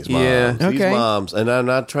fucking these moms. Yeah. These Okay. moms. And I'm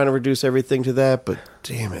not trying to reduce everything to that, but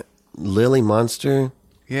damn it. Lily Monster.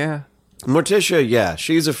 Yeah. Morticia, yeah,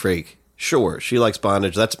 she's a freak. Sure, she likes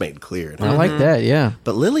bondage. That's made clear. I like that. Yeah.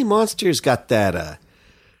 But Lily Monster's got that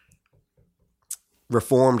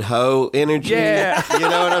reformed hoe energy. Yeah. You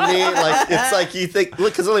know what I mean? Like, it's like you think,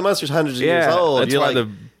 look, because Lily Monster's hundreds of years Yeah. old. That's You're why like, the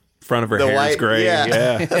front of her the hair is white, gray.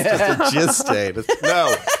 Yeah. That's just a jizz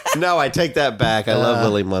stain. No, I take that back. I love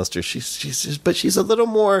Lily Munster. She's a little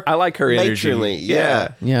more. I like her energy. matronly. Yeah.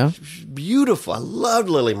 Yeah. Beautiful. I loved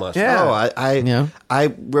Lily Munster. Yeah. Oh,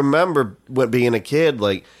 I remember being a kid.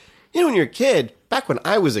 Like, when you're a kid. Back when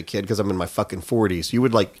I was a kid, because I'm in my fucking 40s, you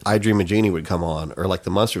would like I Dream of Jeannie would come on, or like the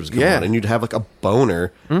Munsters would come Yeah. on, and you'd have like a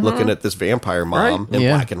boner looking at this vampire mom Right. in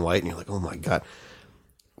Yeah. black and white, and you're like, oh my god,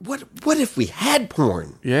 what if we had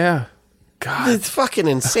porn? Yeah. God. It's fucking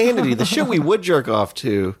insanity. The shit we would jerk off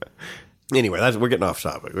to. Anyway, we're getting off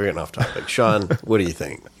topic. Sean, what do you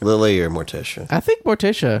think? Lily or Morticia? I think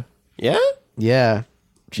Morticia. Yeah? Yeah.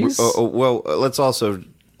 She's. Well, let's also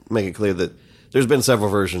make it clear that there's been several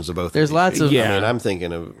versions of both. There's of lots these. of- I mean, I'm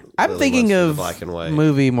thinking of. I'm Lily thinking Munster, of black and white.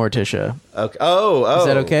 movie Morticia. Okay. Oh, Is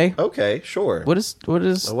that okay? Okay, sure. What is What the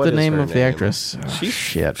is name her of the name? actress? Oh,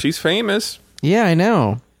 shit. She's famous. Yeah, I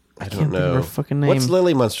know. I can't don't think of know her fucking name. What's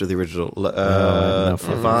Lily Munster, the original?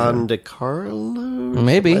 Yvonne De Carlo?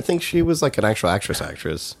 Maybe. I think she was like an actual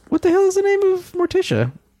actress. What the hell is the name of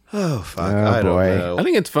Morticia? Oh fuck! Oh, I don't boy. know. I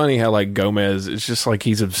think it's funny how like Gomez, it's just like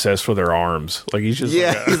he's obsessed with her arms. Like he's just Yeah,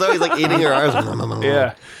 like he's always like eating her arms.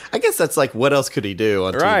 Yeah. I guess that's like what else could he do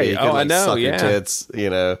on TV? Right. He could, Oh, I like, know, Suck yeah. her tits,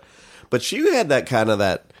 But she had that kind of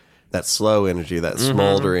that slow energy, that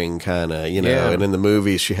smoldering kind of, Yeah. And in the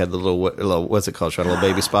movies, she had the little what's it called? She had a little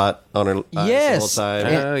baby spot on her eyes Yes. the whole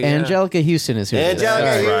time. Oh, yeah. Angelica Houston is who it is. Angelica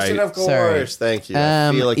That's Houston, right. of course. Sorry. Thank you.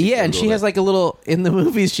 I feel like you and she Googled has it. like a little in the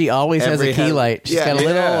movies. She always has Every a key has- light. She's yeah, got a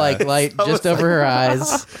little yeah. like light It's almost just over her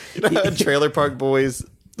eyes. You know how in Trailer Park Boys,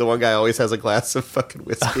 the one guy always has a glass of fucking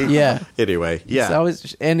whiskey? Yeah. Anyway, yeah. It's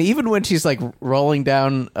always, and even when she's like rolling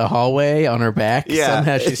down a hallway on her back, Yeah.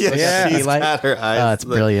 somehow she's still got a key she's light. got her eyes. Oh, it's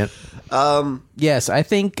brilliant. Yes, I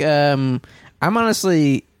think I'm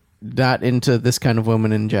honestly not into this kind of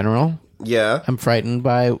woman in general. Yeah. I'm frightened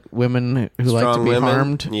by women who like to Strong be women?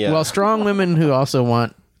 harmed. Yeah. Well, strong women who also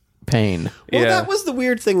want pain. Well, Yeah. that was the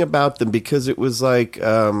weird thing about them because it was like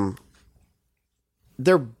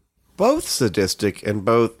they're both sadistic and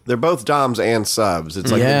they're both doms and subs.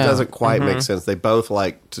 It's like Yeah. it doesn't quite make sense. They both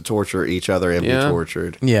like to torture each other and Yeah. be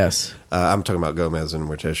tortured. Yes. I'm talking about Gomez and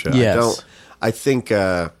Morticia. Yes. I think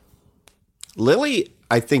Lily,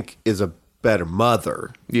 I think, is a better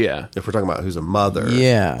mother. Yeah. If we're talking about who's a mother,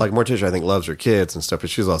 Yeah. like Morticia, I think loves her kids and stuff, but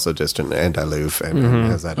she's also distant and aloof and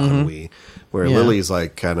has that ennui. Where Yeah. Lily's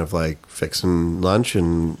like kind of like fixing lunch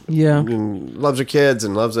and Yeah. loves her kids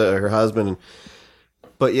and loves her husband.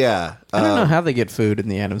 But yeah, I don't know how they get food in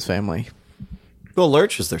the Addams Family. well,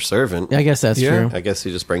 Lurch is their servant. I guess that's Yeah. true. I guess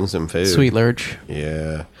he just brings them food. Sweet Lurch.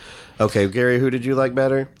 Yeah. Okay, Gary, who did you like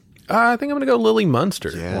better? I think I'm going to go Lily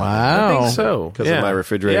Munster. Yeah. Wow. I think so. Because of my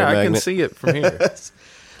refrigerator Yeah, I can magnet. see it from here.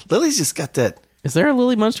 Lily's just got that. Is there a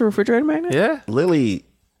Lily Munster refrigerator magnet? Yeah. Lily,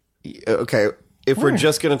 okay, if Where? we're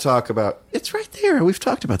just going to talk about, it's right there. We've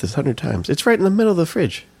talked about this 100 times. It's right in the middle of the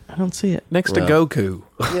fridge. I don't see it. Next to Goku.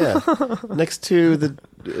 Yeah, next to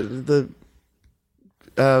the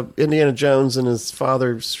Indiana Jones and his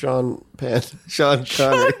father, Sean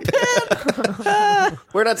Connery.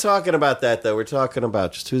 We're not talking about that though. We're talking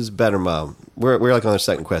about just who's better mom. We're like on our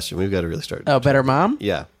second question. We've got to really start. Oh, better mom?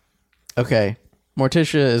 Yeah. Okay.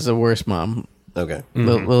 Morticia is a worse mom. Okay.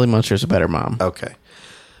 Lily Munster's a better mom. Okay.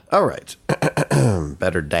 All right.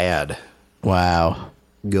 Better dad. Wow.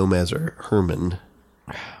 Gomez or Herman?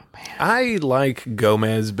 I like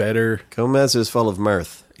Gomez better. Gomez is full of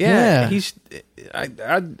mirth. Yeah. He's.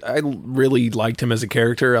 I really liked him as a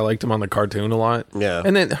character. I liked him on the cartoon a lot. Yeah.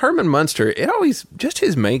 And then Herman Munster, it always just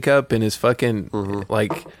his makeup and his fucking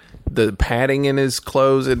like the padding in his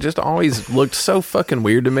clothes. It just always looked so fucking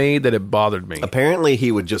weird to me that it bothered me. Apparently,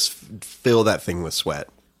 he would just fill that thing with sweat.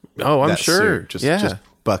 Oh, I'm That sure. suit, Yeah. just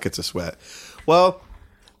buckets of sweat. Well,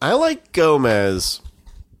 I like Gomez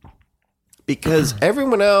because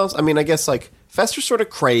everyone else, I mean, I guess like Fester's sort of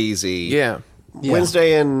crazy. Yeah.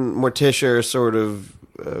 Wednesday and Morticia are sort of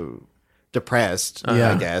depressed,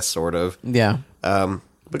 Yeah. I guess, sort of. Yeah. But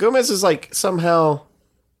Gomez is like somehow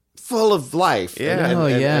full of life.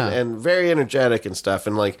 Yeah. And very energetic and stuff.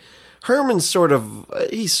 And like Herman's sort of,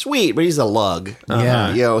 he's sweet, but he's a lug.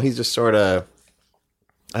 Yeah. You know, he's just sort of,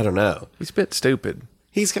 I don't know. He's a bit stupid.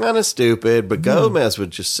 He's kind of stupid, but Gomez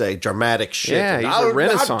would just say dramatic shit. Yeah, and, he's a How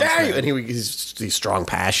Renaissance dare you? man. And he's these strong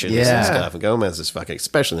passions Yeah. and stuff. And Gomez is fucking,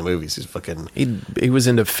 especially in the movies, he's fucking He was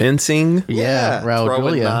into fencing. Yeah. Raul throwing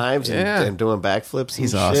Julia. knives Yeah. and doing backflips.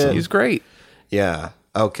 He's and awesome. shit. He's great. Yeah.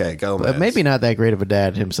 Okay, Gomez. But maybe not that great of a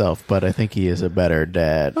dad himself, but I think he is a better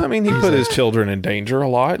dad. I mean, he put his children in danger a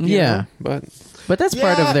lot. you Yeah. know, but But that's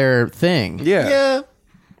part Yeah. of their thing. yeah. Yeah,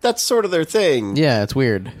 that's sort of their thing. Yeah, it's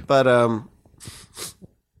weird. But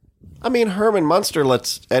I mean, Herman Munster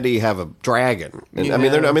lets Eddie have a dragon. And, I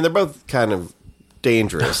mean, they're both kind of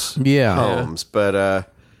dangerous. Yeah. homes, but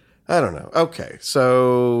I don't know. Okay,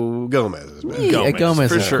 so Gomez is better. Yeah,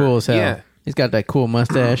 Gomez for is sure. cool as hell. Yeah. He's got that cool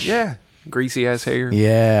mustache. Yeah. Greasy ass hair.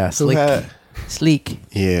 Yeah. Sleek. Sleek.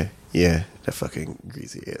 Yeah, that fucking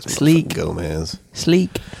greasy ass Sleek. motherfucking Gomez.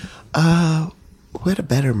 Sleek. What a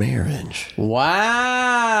better marriage.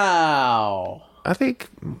 Wow. I think,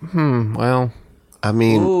 well, I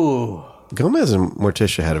mean, Ooh. Gomez and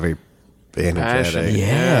Morticia had a very energetic. Passion.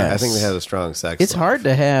 Yes. I think they had a strong sex. It's life. hard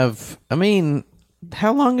to have. I mean,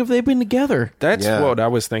 how long have they been together? that's Yeah. what I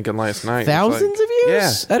was thinking last night. It's Thousands like- of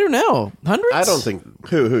years? I don't know. Hundreds? I don't think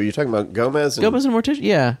who you talking about Gomez and Gomez and Morticia?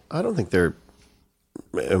 Yeah. I don't think they're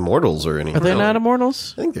immortals or anything. Are they not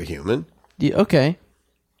immortals? I think they're human. Yeah, okay.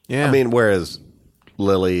 Yeah. I mean, whereas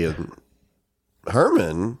Lily and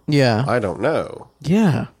Herman, Yeah. I don't know.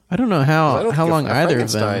 Yeah. I don't know I how don't think long a either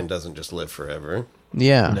of Frankenstein them. doesn't just live forever.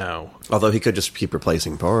 Yeah. no. Although he could just keep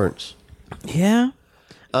replacing parts. Yeah.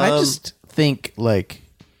 I just think, like,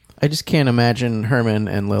 I just can't imagine Herman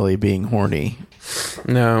and Lily being horny.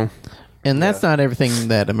 No. And that's not everything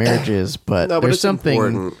that a marriage is, but, No, but there's it's something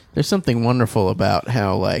important. there's something wonderful about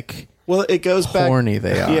how, like, Well, it goes back. horny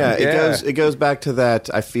they are. Yeah, Yeah. it goes back to that.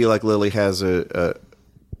 I feel like Lily has a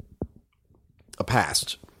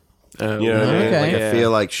past. You know what I mean? Okay. Like, I Yeah. feel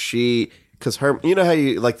like because her, you know how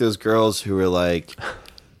you like those girls who are like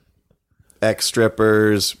ex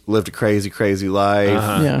strippers, lived a crazy life,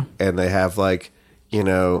 Yeah. and they have like, you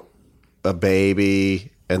know, a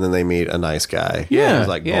baby, and then they meet a nice guy. Yeah. He's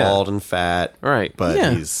like Yeah. bald and fat, Right. But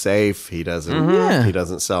Yeah. he's safe. He doesn't. Yeah. He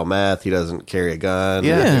doesn't sell meth. He doesn't carry a gun.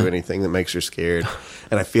 Yeah. He doesn't do anything that makes her scared.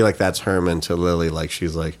 And I feel like that's Herman to Lily. Like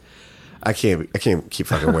she's like, I can't keep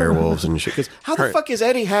fucking werewolves and shit. 'Cause how the fuck is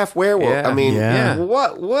Eddie half werewolf? Yeah. I mean, Yeah.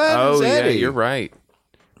 what Oh, is yeah, Eddie? you're right.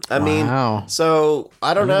 I mean, Wow. so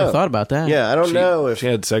I don't I never know. thought about that. Yeah, I don't know if She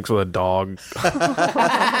had sex with a dog.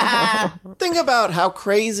 think about how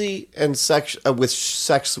crazy and sex with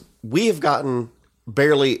sex we have gotten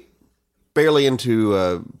barely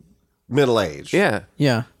into middle age. Yeah.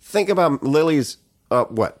 Yeah. Think about Lily's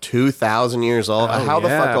 2,000 years old. How the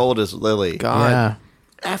yeah. fuck old is Lily? God. Yeah.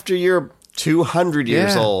 After you're 200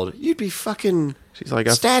 years Yeah. old, you'd be fucking She's like,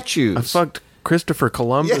 statues. I fucked Christopher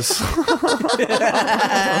Columbus.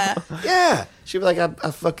 Yeah, she'd be like, I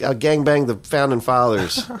gangbanged the founding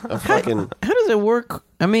fathers. I fucking How does it work?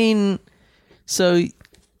 I mean, so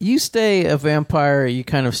you stay a vampire, you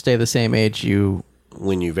kind of stay the same age you.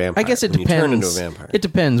 when you vampire. I guess it when depends. You turn into a vampire. It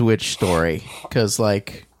depends which story, because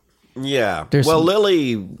like Yeah. There's well, some-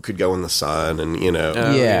 Lily could go in the sun, and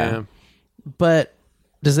Oh, Yeah. But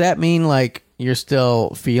does that mean like you're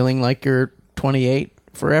still feeling like you're 28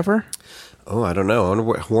 forever? Oh, I don't know. I wonder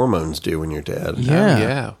what hormones do when you're dead. Yeah.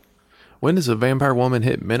 Yeah. When does a vampire woman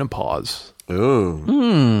hit menopause?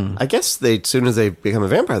 Ooh. I guess as soon as they become a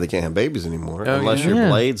vampire, they can't have babies anymore, unless yeah. you're Yeah.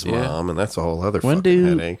 Blade's Yeah. mom, and that's a whole other When fucking do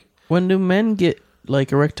headache. when do men get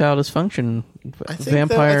like erectile dysfunction? I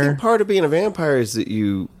Vampire. think part of being a vampire is that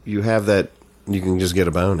you have that you can just get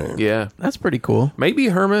a boner. Yeah. That's pretty cool. Maybe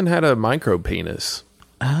Herman had a micro penis.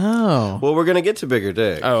 Oh. Well, we're gonna get to bigger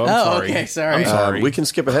dick. Oh, I'm sorry. okay, sorry. I'm sorry. We can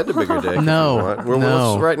skip ahead to bigger dick. No, if you want.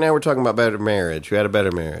 no. Right now, we're talking about better marriage. Who had a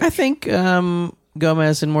better marriage? I think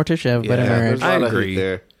Gomez and Morticia have better marriage. There's a lot I of heat agree.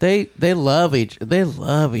 there. They love each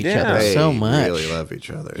Yeah. other They so much. really love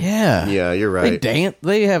each other. Yeah. Yeah, you're They right. dance.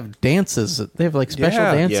 They have dances. They have like special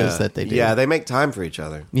Yeah. dances that they do. Yeah, they make time for each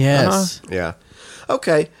other. Yes. Yeah.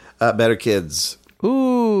 Okay. Better kids.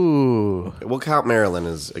 Ooh. We'll count Marilyn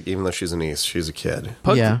as, even though she's a niece, she's a kid.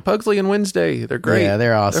 Yeah. Pugsley and Wednesday. They're great. Yeah,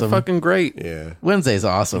 they're awesome. They're fucking great. Yeah. Wednesday's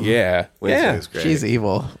awesome. Yeah. Wednesday's great. She's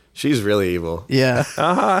evil. She's really evil. Yeah.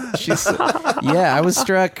 She's. Yeah, I was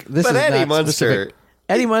struck. This But is Eddie not Munster- specific.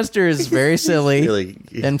 Eddie Munster is very silly Really-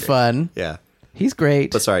 and fun. Yeah. He's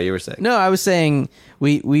great. But sorry, you were saying. No, I was saying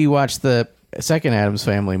we watched the second Addams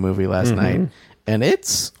Family movie last night, and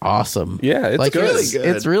it's awesome. Yeah, it's good. Really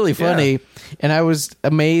good. It's really funny, and I was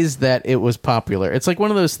amazed that it was popular. It's like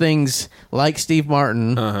one of those things, like Steve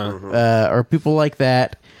Martin, or people like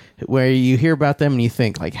that, where you hear about them and you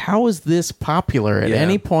think, like, how is this popular at Yeah.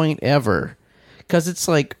 any point ever? Because it's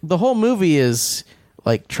like the whole movie is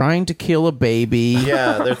like trying to kill a baby.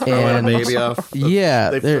 Yeah, they're throwing And- a baby off. Yeah,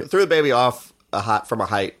 They they're- threw the baby off from a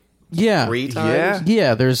height Yeah. 3 times.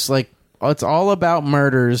 Yeah, there's like it's all about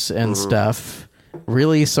murders and stuff.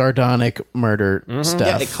 Really sardonic murder Yeah,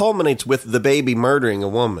 stuff. it culminates with the baby murdering a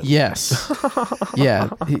woman. Yes. Yeah.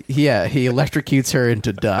 He electrocutes her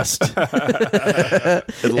into dust. And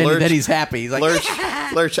And Lurch, then he's happy. He's like,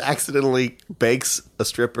 Lurch accidentally bakes a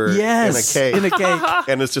stripper yes, in a cake. in a cake.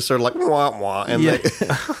 And it's just sort of like, wah, wah. And Yeah.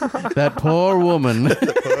 That poor woman.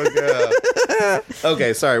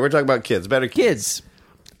 okay, sorry, we're talking about kids. Better Kids.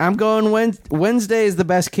 I'm going Wednesday is the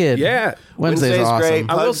best kid. Yeah. Wednesday's Wednesday's awesome. great.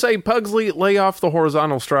 I will say, Pugsley, lay off the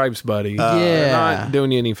horizontal stripes, buddy. They're Yeah. not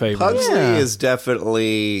doing you any favors. Pugsley Yeah. is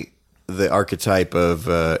definitely the archetype of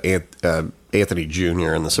Anthony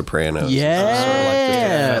Jr. in The Sopranos.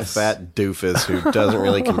 Yes. A fat doofus who doesn't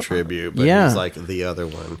really contribute, but Yeah. he's like the other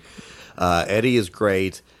one. Eddie is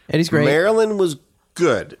great. Eddie's great. Marilyn was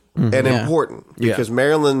good and Yeah. important because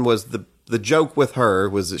Marilyn was the joke with her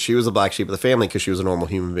was that she was a black sheep of the family because she was a normal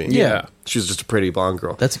human being. Yeah. She was just a pretty blonde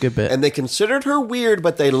girl. That's a good bit. And they considered her weird,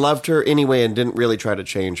 but they loved her anyway and didn't really try to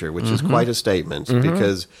change her, which is quite a statement.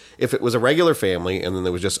 Because if it was a regular family and then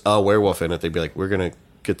there was just a werewolf in it, they'd be like, we're going to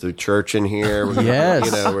get the church in here. We're gonna,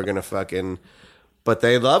 Yes. we're going to fucking... But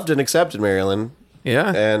they loved and accepted Marilyn.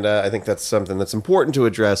 Yeah. And I think that's something that's important to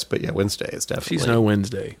address. But yeah, Wednesday is definitely... She's no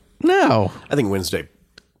Wednesday. No. I think Wednesday...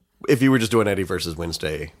 If you were just doing Eddie versus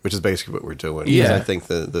Wednesday, which is basically what we're doing. Yeah. I think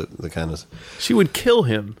the kind of... She would kill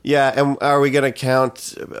him. Yeah, and are we going to count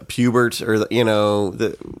Pubert or,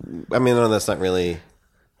 I mean, no, that's not really...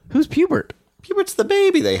 Who's Pubert? Pubert's the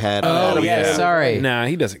baby they had. yeah. Sorry. Nah,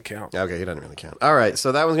 he doesn't count. Okay, he doesn't really count. All right,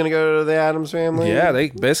 so that one's going to go to the Addams Family? Yeah, they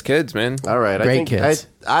best kids, man. All right. Great I think, kids.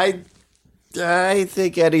 I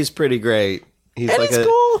think Eddie's pretty great. He's Eddie's like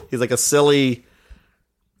cool. He's like a silly...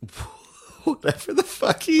 Whatever the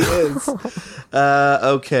fuck he is.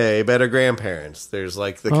 Okay, better grandparents. There's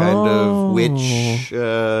like the kind of witch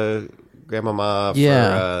grandmama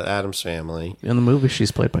for Addams Family. In the movie,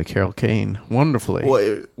 she's played by Carol Kane. Wonderfully.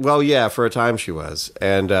 Well, yeah, for a time she was.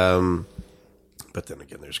 And but then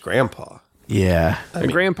again, there's Grandpa. Yeah.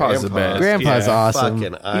 And Grandpa's the best. Grandpa's Yeah. awesome.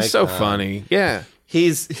 Fucking He's so icon. funny. Yeah.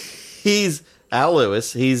 He's Al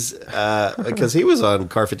Lewis. He's because he was on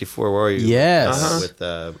Car 54 Warriors. Yes.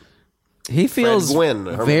 With He feels Gwynn,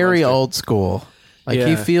 Herman very Munster. old school. Like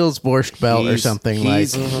he Yeah. feels Borscht Belt or he's- something like.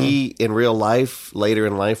 He in real life, later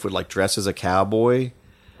in life, would like dress as a cowboy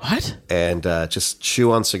What? and just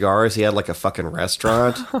chew on cigars. He had like a fucking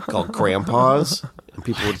restaurant called Grandpa's, and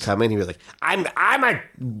people would come in. He'd be like, "I'm a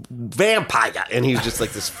vampire," and he was just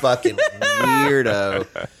like this fucking weirdo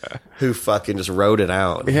who fucking just wrote it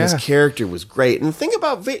out. And his Yeah. character was great. And think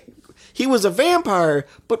about he was a vampire,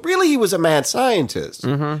 but really he was a mad scientist.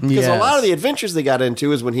 Because a Yes. lot of the adventures they got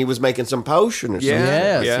into is when he was making some potion or something.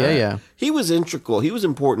 Yes. Yeah. Yeah. He was integral. He was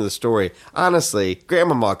important to the story. Honestly,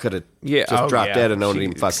 Grandmama could have Yeah. just Oh, dropped yeah. dead and no one She-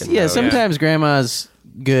 even fucking Yeah. know. Sometimes grandma's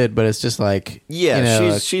good, but it's just like Yeah, you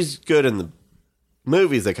know, she's good in the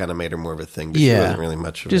movies, they kind of made her more of a thing. But she Yeah. wasn't really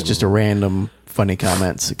much of Just a random funny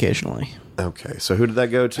comments occasionally. Okay, so who did that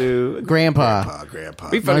go to? Grandpa. Grandpa.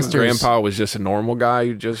 Be funny if Monsters. Grandpa was just a normal guy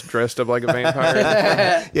who just dressed up like a vampire.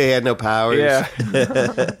 Yeah, he had no powers. yeah.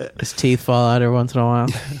 His teeth fall out every once in a while.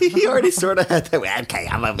 He already sort of had that. Okay,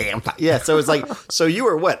 I'm a vampire. Yeah, so it's like, so you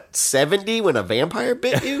were what, 70 when a vampire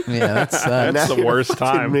bit you? Yeah, that sucks. Now That's the you're a worst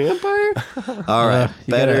fucking time. Vampire? All right,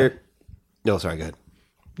 you better. gotta- No, sorry, go ahead.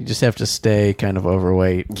 You just have to stay kind of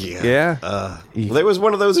overweight. Yeah. Yeah. Well, there was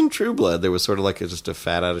one of those in True Blood. There was sort of like just a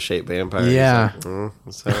fat, out of shape vampire. He's Yeah. like,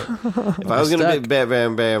 so if I was going to be a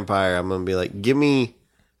vampire, I'm going to be like, give me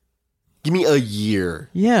a year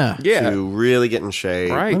Yeah. Yeah. to really get in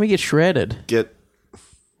shape. Right. Let me get shredded. Get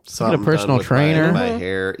something personal done with trainer. my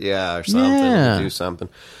hair. Yeah, or something. Yeah. Do something.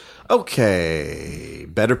 Okay.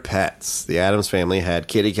 Better pets. The Addams family had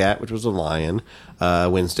Kitty Cat, which was a lion.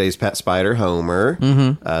 Wednesday's pet spider, Homer.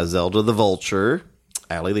 Zelda the vulture.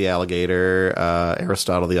 Allie the alligator.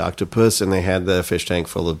 Aristotle the octopus. And they had the fish tank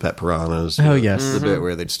full of pet piranhas. Oh, yes. The bit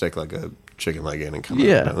where they'd stick like a chicken leg in and come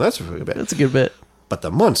Yeah. out. That's a really bit. That's a good bit. But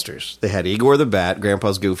the monsters, they had Igor the bat,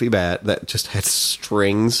 Grandpa's goofy bat, that just had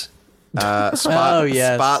strings. Oh,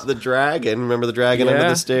 yes. Spot the dragon. Remember the dragon under Yeah,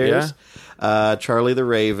 the stairs? Charlie the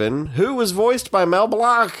Raven, who was voiced by Mel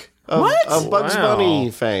Blanc of Bugs Wow. Bunny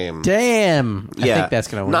fame. Damn. I think that's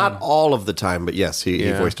going to win. Not all of the time, but yes, he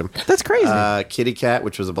Yeah. voiced him. That's crazy. Kitty Cat,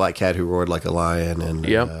 which was a black cat who roared like a lion. And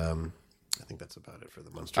Yep. I think that's about it for the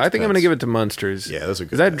monsters. I think I'm going to give it to Monsters. Yeah, those are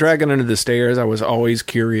good That pets. dragon under the stairs, I was always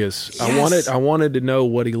curious. Yes. I wanted to know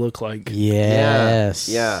what he looked like. yes.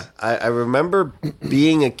 Yeah. I remember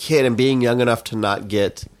being a kid and being young enough to not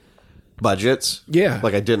get budgets. Yeah.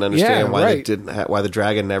 Like I didn't understand Yeah, why they right. didn't why the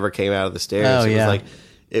dragon never came out of the stairs. Oh, It yeah. was like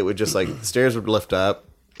it would just like the stairs would lift up.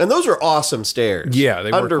 And those were awesome stairs. Yeah,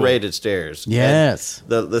 they were underrated stairs. Yes.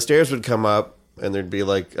 And the stairs would come up and there'd be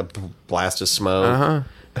like a blast of smoke. Uh-huh.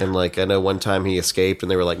 And like I know one time he escaped and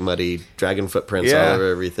there were like muddy dragon footprints Yeah. all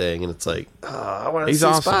over everything and it's like, oh, I want to He's see a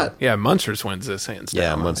awesome. spot. Yeah, Monsters wins this hands down.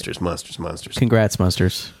 Yeah, I think. monsters. Congrats,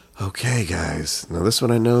 Monsters. Okay, guys. Now, this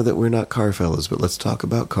one I know that we're not car fellas, but let's talk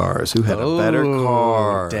about cars. Who had a better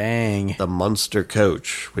car? Dang. The Munster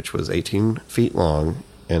Coach, which was 18 feet long,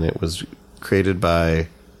 and it was created by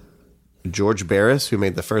George Barris, who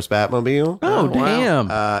made the first Batmobile. Oh,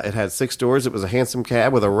 damn. It had 6 doors. It was a handsome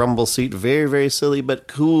cab with a rumble seat. Very, very silly, but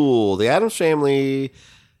cool. The Addams family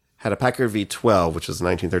had a Packard V12, which was a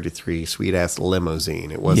 1933 sweet-ass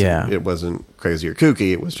limousine. It wasn't crazy or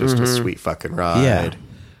kooky. It was just a sweet fucking ride. Yeah.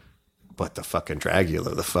 But the fucking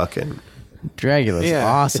Dragula, the fucking... Dragula's Yeah.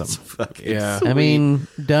 awesome. fucking Yeah. I mean,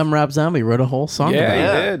 dumb Rob Zombie wrote a whole song Yeah, about he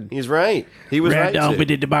it. did. He's right. He was right. Is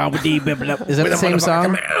that the same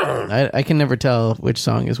song? I can never tell which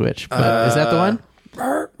song is which. But is that the one?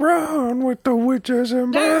 Run with the witches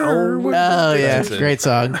and burn with Oh, yeah. That's it. Great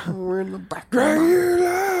song. We're in the back.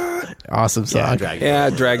 Awesome song. Dragula. Yeah,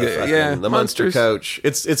 Dragula. Yeah, The Munster Monsters. Coach.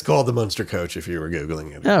 It's called the Munster Coach if you were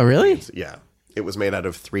Googling it. Oh, really? Yeah. It was made out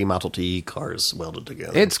of 3 Model T cars welded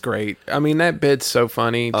together. It's great. I mean, that bit's so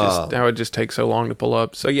funny. Just how it just takes so long to pull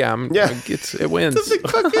up. So yeah, it wins. It's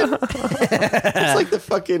like the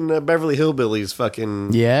fucking Beverly Hillbillies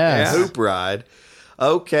fucking Yes. hoop ride.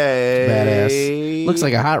 Okay. Badass. Looks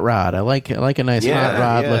like a hot rod. I like a nice hot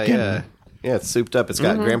rod looking. Yeah. Yeah, it's souped up. It's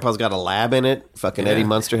got Grandpa's got a lab in it. Fucking Eddie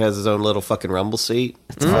Munster has his own little fucking rumble seat.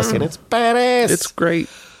 It's fucking it's badass. It's great.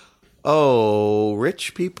 Oh,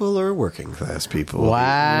 rich people or working class people? Wow.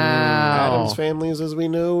 Addams families, as we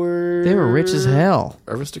know, They were rich as hell.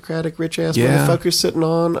 aristocratic, rich ass Yeah. motherfuckers sitting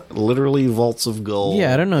on literally vaults of gold.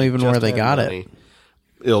 Yeah, I don't know even Just where they had got money.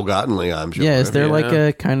 Ill-gottenly, I'm sure. Yeah, is there like Yeah.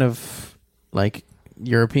 a kind of like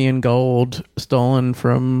European gold stolen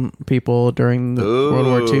from people during the World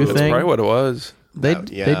War II That's thing? probably what it was. They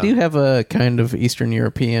do have a kind of Eastern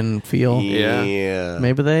European feel. Yeah.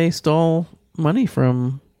 Maybe they stole money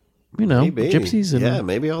from, Maybe. gypsies and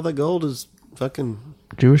maybe all that gold is fucking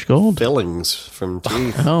Jewish gold. fillings from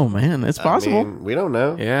teeth. Oh man, it's possible. I mean, we don't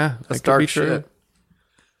know. Yeah, That's that could be dark true. shit.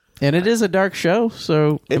 And it is a dark show,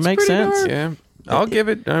 so it It's makes pretty sense. dark. Yeah, I'll give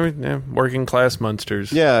it. I mean, yeah, working class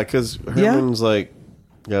Munsters. Yeah, because Herman's like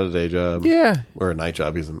got a day job. Yeah. Or a night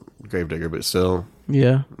job. He's a gravedigger, but still.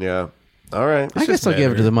 Yeah. Yeah. All right. I guess I'll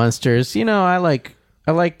give it to the Munsters. I like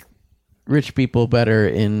rich people better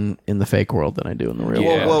in the fake world than I do in the real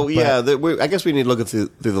Yeah. world. Well, I guess we need to look at through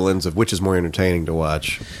the lens of which is more entertaining to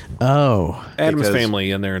watch. Oh, Adam's Because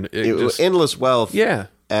family in there. And it just, Endless Wealth yeah.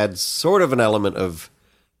 adds sort of an element of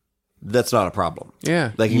that's not a problem.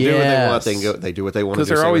 Yeah. They can do what they want. Yes. They do what they want to Because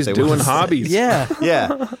do. they're say what always they doing want to say. hobbies. yeah.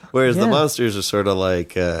 Yeah. Whereas the Yeah. monsters are sort of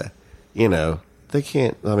like, They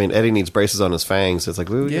can't. I mean, Eddie needs braces on his fangs. It's like,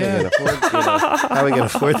 how are we going to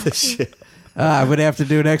afford this shit? I would have to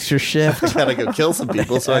do an extra shift. I gotta go kill some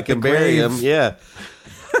people so I can bury him. Yeah.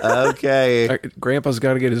 Okay. Grandpa's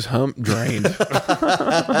got to get his hump drained.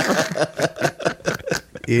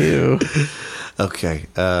 Ew. Okay.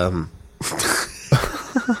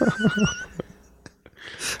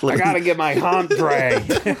 I got to get my hump drained.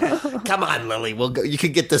 Come on, Lily. We'll go. You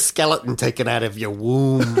can get the skeleton taken out of your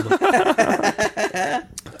womb.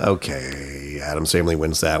 Okay. Addams Family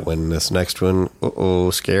wins that one. This next one.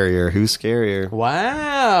 Scarier. Who's scarier?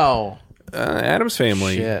 Wow. Addams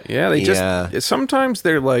Family. Shit. Yeah, they just sometimes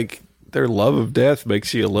they're like their love of death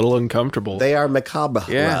makes you a little uncomfortable. They are macabre.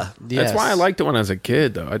 Yeah. Yes. That's why I liked it when I was a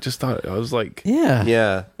kid, though. I just thought, I was like, Yeah.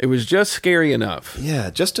 Yeah. it was just scary enough. Yeah.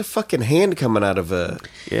 Just a fucking hand coming out of a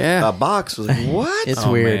box was like, what? It's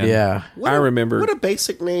Oh, weird, man. yeah. What I a- remember. What a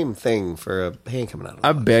basic name thing for a hand coming out of a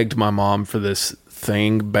I box. begged my mom for this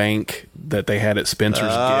thing bank that they had at Spencer's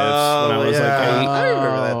Gifts when I was like 8. I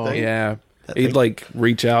remember that thing. Yeah. He'd like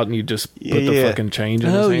reach out and you just put the fucking change in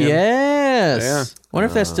his Oh, hand. yes. Yeah. Wonder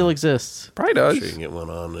if that still exists. Probably does. Sure you can get one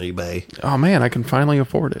on eBay. Oh man, I can finally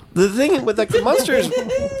afford it. The thing with like the monsters,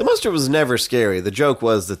 the monster was never scary. The joke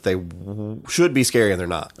was that they should be scary and they're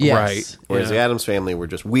not. Yes. Right. Whereas the Addams Family were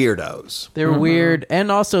just weirdos. They were weird,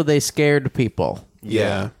 and also they scared people.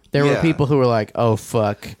 Yeah. There were Yeah. people who were like, oh,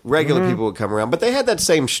 fuck. Regular people would come around, but they had that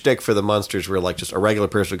same shtick for the monsters where like just a regular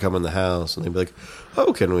person would come in the house and they'd be like,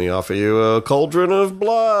 oh, can we offer you a cauldron of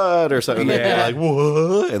blood or something? Yeah. They'd be like,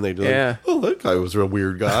 what? And they'd be Yeah. like, oh, that guy was a real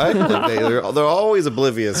weird guy. Like, they're always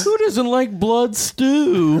oblivious. Who doesn't like blood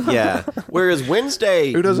stew? Yeah. Whereas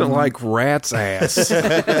Wednesday, Who doesn't like rat's ass?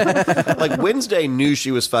 like Wednesday knew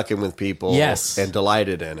she was fucking with people. Yes. And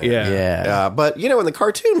delighted in it. Yeah. Yeah. But, you know, in the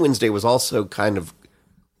cartoon, Wednesday was also kind of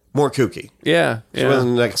more kooky. Yeah. She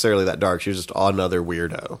wasn't necessarily that dark. She was just another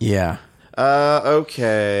weirdo. Yeah.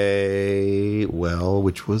 Okay. Well,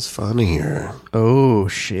 which was funnier? Oh,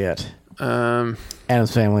 shit.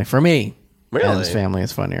 Addams Family. For me, Really? Addams Family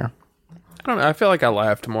is funnier. I don't know. I feel like I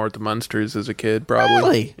laughed more at the Munsters as a kid, probably.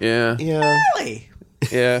 Really? Yeah. Yeah. Really?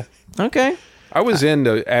 Yeah. Okay. I was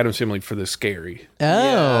into Addams Family for the scary. Oh,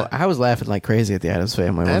 Yeah. I was laughing like crazy at the Addams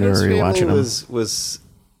Family when Addams we were Family rewatching them. was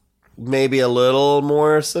maybe a little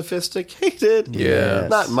more sophisticated. Yeah.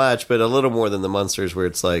 Not much, but a little more than the Munsters, where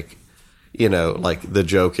it's like, you know, like the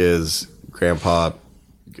joke is Grandpa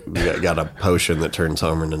got a potion that turns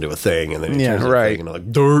Homer into a thing, and then he Yeah. turns Right. a thing into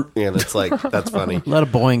like dirt, and it's like that's funny. A lot of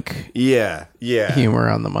boink Yeah, yeah. humor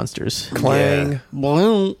on the Monsters. Clang.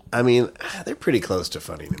 Whoa, I mean, they're pretty close to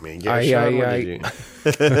funny to me. Aye, Sean, aye, what aye.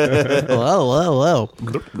 did you- whoa.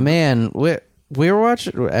 Man, we were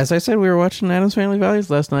watching, as I said, we were watching Addams Family Values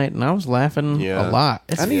last night, and I was laughing Yeah. a lot.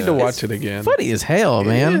 It's I need to watch it again. funny as hell,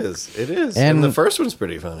 man. It is. And- And the first one's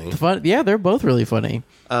pretty funny. Fun, yeah, they're both really funny.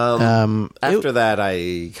 After that,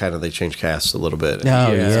 they changed casts a little bit.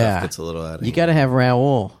 Oh, yeah. It's a little out of You got to have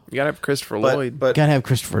Raoul. You gotta have Christopher Lloyd. But Got to have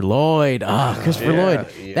Christopher Lloyd. Christopher Lloyd.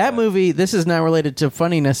 yeah. That movie, this is not related to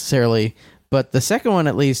funny necessarily, but the second one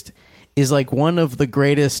at least is like one of the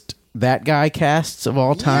greatest that guy casts of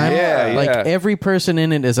all time. Yeah, Like yeah. every person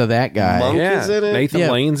in it is a that guy. Monk yeah. is in it? Nathan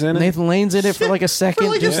Yeah, Lane's in it. Nathan Lane's in it for like a second.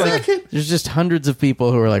 like a Just second. there's just hundreds of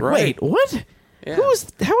people who are like, Right. wait, what? Yeah. How is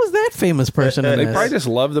that famous person in They this? probably just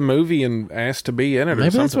loved the movie and asked to be in it or Maybe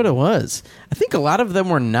something. that's what it was. I think a lot of them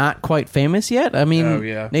were not quite famous yet. I mean, Oh,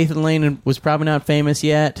 yeah. Nathan Lane was probably not famous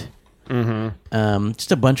yet. Mm-hmm.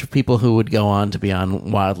 Just a bunch of people who would go on to be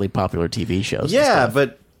on wildly popular TV shows. and yeah, stuff.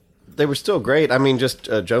 but they were still great. I mean, just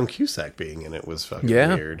Joan Cusack being in it was fucking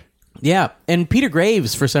Yeah. weird. yeah, and Peter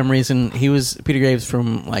Graves for some reason Peter Graves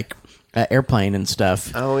from like Airplane and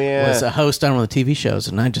stuff. Oh, yeah. was a host on one of the TV shows,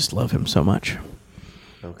 and I just love him so much.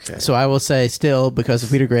 Okay. So I will say, still, because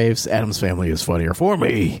of Peter Graves, Addams Family is funnier for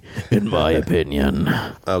me, in my opinion.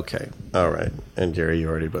 Okay. All right. And Gary, you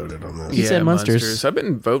already voted on this. He said Munsters. I've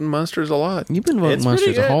been voting Munsters a lot. You've been voting It's pretty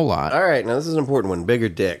Monsters a good. whole lot. All right. Now, this is an important one. Bigger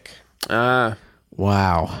dick.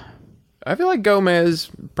 Wow. I feel like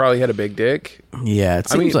Gomez probably had a big dick. Yeah, it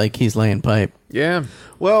seems mean- like he's laying pipe. Yeah.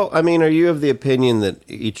 Well, I mean, are you of the opinion that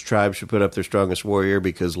each tribe should put up their strongest warrior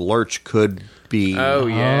because Lurch could be Oh,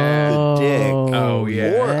 yeah. the dick? Oh,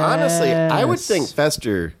 yeah. Or, honestly, I would Yes. think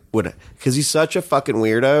Fester would, because he's such a fucking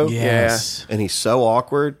weirdo. Yes. And he's so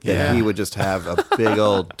awkward that Yeah. he would just have a big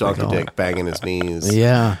old donkey dick banging his knees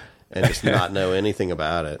Yeah. and just not know anything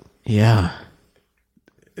about it. Yeah.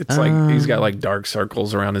 It's like he's got like dark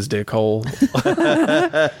circles around his dick hole.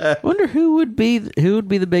 I wonder who would be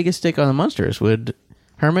the biggest dick on the Monsters? Would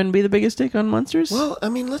Herman be the biggest dick on Monsters? Well, I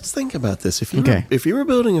mean, let's think about this. If you Okay. were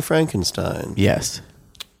building a Frankenstein, yes.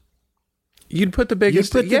 You'd put the You'd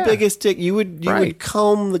biggest. put the biggest dick. You would Right.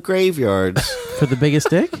 comb the graveyards For the biggest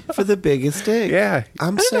dick? for the biggest dick. Yeah.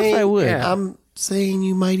 I'm don't know if saying I would. Yeah. I'm saying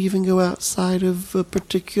you might even go outside of a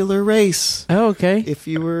particular race Oh, okay. if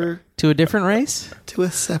you were To a different race? to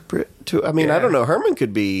a separate. I mean, I Yeah. don't know. Herman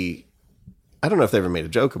could be. I don't know if they ever made a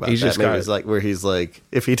joke about He's that. just Maybe got- it's like where he's like,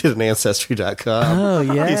 if he did an Ancestry.com, Oh,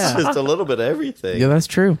 yeah. he's just a little bit of everything. Yeah, that's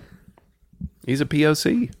true. He's a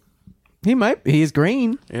POC. He might. He's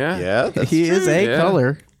green. Yeah. Yeah, that's He true. is a Yeah.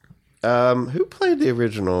 color. Who played the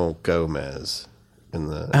original Gomez in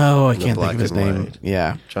the? Oh, I in the can't black think of his and name. white?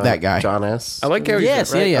 Yeah, John, that guy. John S. I like how he's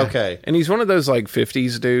Yes, yeah, yeah. Okay. And he's one of those like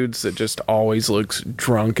 50s dudes that just always looks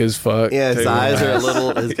drunk as fuck. Yeah, his too. eyes are a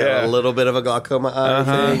little. He's got Yeah. a little bit of a glaucoma eye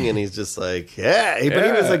thing, and he's just like,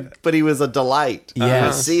 but he was a delight.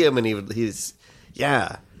 Yes. You see him, and he's,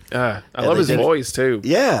 yeah, I Yeah, love they his did- voice too.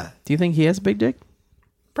 yeah, Do you think he has a big dick?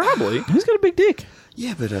 Probably. Who's got a big dick?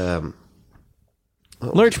 yeah.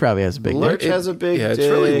 But Lurch probably has a big Lurch dick. has a big. Yeah, it's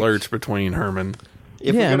dick. really lurch between Herman.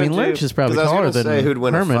 If Yeah, we're I mean, gonna Lurch is probably 'cause I was taller gonna than say who'd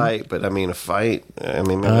win Herman. a fight, but I mean a fight. I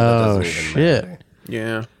mean, maybe that Oh, doesn't even shit. matter.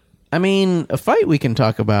 Yeah. I mean, a fight we can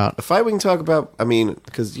talk about. A fight we can talk about. I mean,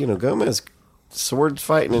 because Gomez sword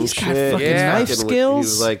fighting and He's got shit. fucking Yeah. knife He skills.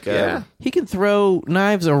 was like, Yeah. He can throw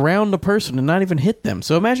knives around a person and not even hit them.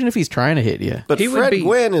 So imagine if he's trying to hit you. but He would Fred be-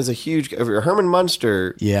 Gwynn is a huge. Herman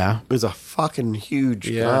Munster Yeah. is a fucking huge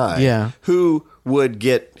Yeah. guy. Yeah. Who would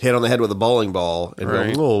get hit on the head with a bowling ball and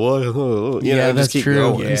Right. go, Yeah, just that's keep true.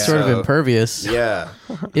 going. He's sort of So, impervious. Yeah.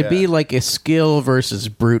 It'd be like a skill versus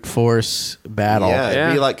brute force battle. Yeah. It'd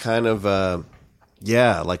Yeah. be like kind of,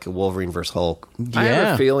 like a Wolverine versus Hulk. I have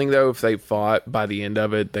Yeah. a feeling though, if they fought by the end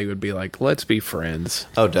of it, they would be like, "Let's be friends."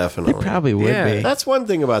 Oh, definitely. Probably would Yeah. be. That's one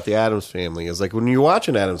thing about the Addams Family is like when you watch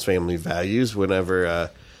an Addams Family Values, whenever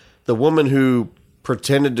the woman who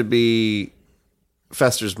pretended to be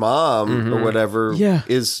Fester's mom or whatever Yeah.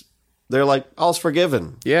 they're like, all's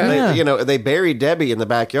forgiven. Yeah. They, they buried Debbie in the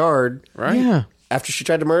backyard Right? Yeah. after she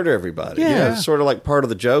tried to murder everybody. Yeah. It's sort of like part of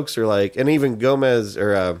the jokes are like, and even Gomez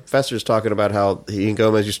or Fester's talking about how he and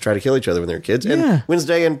Gomez used to try to kill each other when they were kids. Yeah. And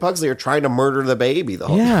Wednesday and Pugsley are trying to murder the baby the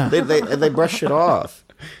whole Yeah. They brush it off.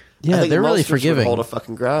 I Yeah, think they're really most of us would forgiving. Hold a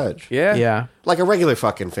fucking grudge. Yeah. Yeah. Like a regular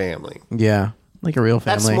fucking family. Yeah. Like a real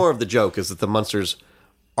family. That's more of the joke is that the Munsters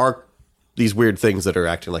are these weird things that are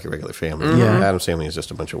acting like a regular family. Yeah. Adam's family is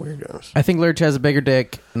just a bunch of weirdos. I think Lurch has a bigger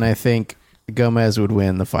dick, and I think Gomez would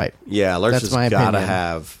win the fight. Yeah, Lurch That's has my got to opinion.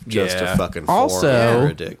 have just Yeah. a fucking Also, forearm or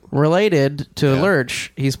a dick. related to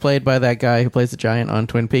Lurch, he's played by that guy who plays the giant on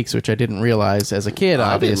Twin Peaks, which I didn't realize as a kid, I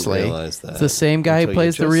didn't obviously. realize that It's the same guy until who you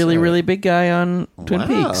plays the just really, said it. really big guy on Twin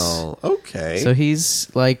Peaks. Wow, okay. So he's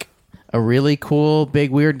like a really cool,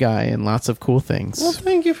 big, weird guy and lots of cool things. well,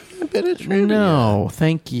 thank you for that bit of trivia. No,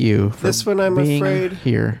 thank you for This one I'm being afraid-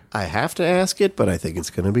 here. I have to ask it, but I think it's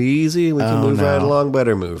going to be easy. We can Oh, move no. right along.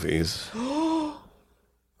 Better movies.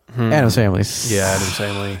 Adam's Family's. Yeah, Adam's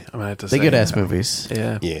Family. I'm gonna have to say They good ass that. movies.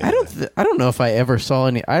 Yeah. Yeah. I don't know if I ever saw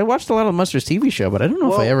any. I watched a lot of the Munsters TV show, but I don't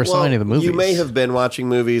know if I ever saw any of the movies. You may have been watching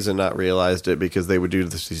movies and not realized it because they would do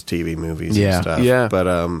these TV movies Yeah. and stuff. Yeah. But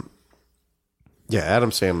yeah,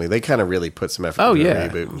 Adam's Family, they kind of really put some effort Oh, into yeah.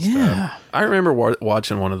 the reboot and stuff. Yeah. I remember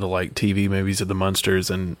watching one of the like TV movies of the Munsters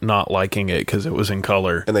and not liking it because it was in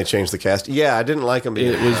color. And they changed the cast. Yeah, I didn't like them.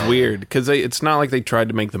 It was weird because it's not like they tried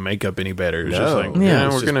to make the makeup any better. It was just like, Yeah. yeah,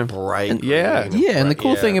 It's we're just gonna bright. yeah. green Yeah, and the bright-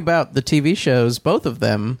 cool yeah. thing about the TV shows, both of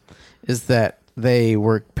them, is that they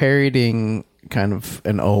were parodying kind of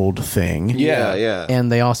an old thing. Yeah, yeah. And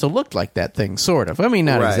they also looked like that thing, sort of. I mean,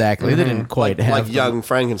 not Right. exactly. They didn't quite like, have like the- Young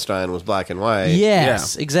Frankenstein was black and white.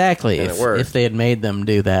 Yes, exactly. And it If, worked. if they had made them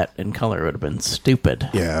do that in color, it would have been stupid.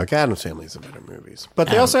 Yeah, like Adam's Family's some better movies. But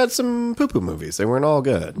they also had some poo-poo movies. They weren't all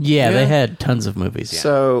good. Yeah, they had tons of movies.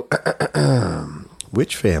 So,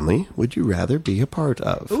 which family would you rather be a part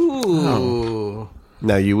of? Ooh.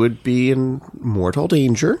 Now, you would be in mortal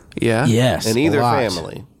danger Yeah. Yes. in a either lot.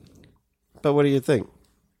 family. But what do you think?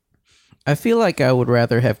 I feel like I would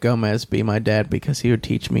rather have Gomez be my dad because he would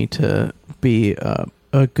teach me to be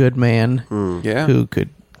a good man Yeah. who could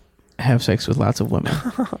have sex with lots of women.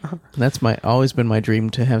 That's always been my dream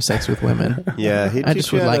to have sex with women. Yeah, he'd I teach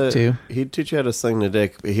just you would how like to. He'd teach you how to sling the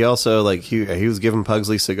dick. He also he was giving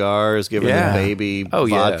Pugsley cigars, giving Yeah. the baby Oh,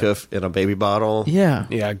 yeah. vodka in a baby bottle. Yeah.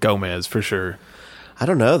 Yeah, Gomez for sure. I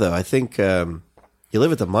don't know though. I think you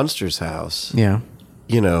live at the Munsters house. Yeah.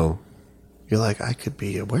 You know, you're like, I could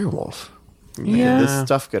be a werewolf. Yeah. This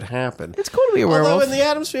stuff could happen. It's cool to be a werewolf. Although in the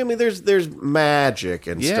Addams Family, there's magic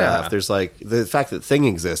and Yeah. stuff. There's like the fact that Thing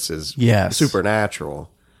exists is Yes. supernatural.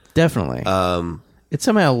 Definitely. It's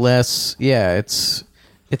somehow less. Yeah, it's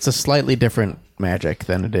a slightly different magic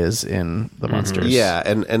than it is in the monsters. Yeah,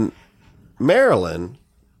 and Marilyn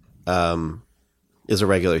is a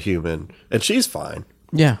regular human, and she's fine.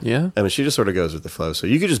 Yeah. Yeah. I mean, she just sort of goes with the flow. So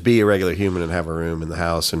you could just be a regular human and have a room in the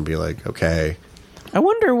house and be like, okay. I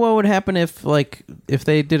wonder what would happen if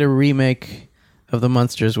they did a remake of the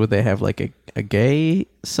Munsters. Would they have like a gay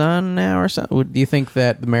son now or something? Do you think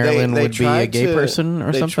that Marilyn would be a gay person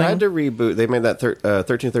or something? They tried to reboot. They made that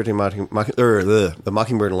 1313 the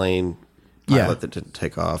Mockingbird Lane pilot that didn't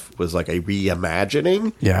take off was like a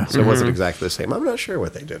reimagining. Yeah. So it wasn't exactly the same. I'm not sure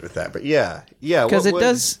what they did with that, but yeah. Because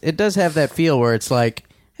it does have that feel where it's like,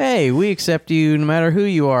 hey, we accept you no matter who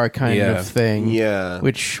you are, kind of thing. Yeah.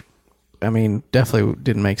 Which, I mean, definitely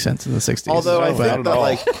didn't make sense in the 60s. Although I think that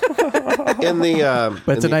like in the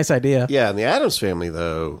but it's a nice idea. Yeah, in the Addams Family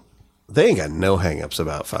though, they ain't got no hangups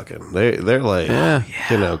about fucking. They're like,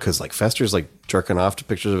 you know, because like Fester's like jerking off to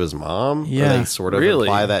pictures of his mom. Yeah. Or they sort of Really?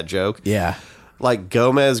 imply that joke. Yeah. Like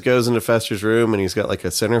Gomez goes into Fester's room and he's got like a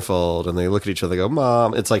centerfold, and they look at each other and go,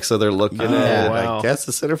 "Mom." It's like, so they're looking at wow. I guess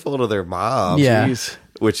the centerfold of their mom. Yeah. Jeez.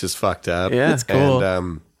 Which is fucked up. Yeah. It's cool.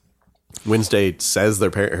 And Wednesday says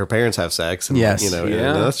her parents have sex. And, Yes. you know,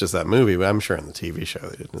 Yeah. and that's just that movie. But I'm sure in the TV show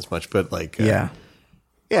they didn't as much. But like, Yeah.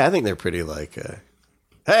 I think they're pretty like,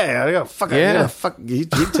 hey, I gotta fuck, Yeah.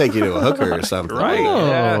 he'd take you to a hooker or something. Right.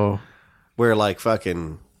 Oh. Where like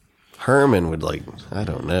fucking Herman would like, I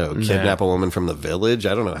don't know, kidnap a woman from the village.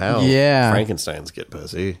 I don't know how. Yeah. Frankenstein's get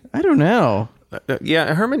pussy. I don't know.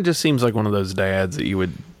 Yeah, Herman just seems like one of those dads that you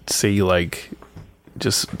would see like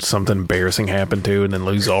just something embarrassing happen to and then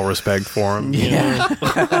lose all respect for him. Yeah.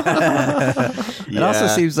 It also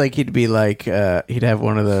seems like he'd be like, he'd have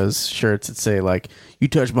one of those shirts that say like, you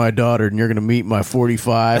touch my daughter and you're going to meet my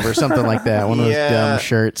 45 or something like that. One of those dumb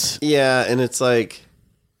shirts. Yeah, and it's like,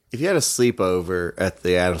 if you had a sleepover at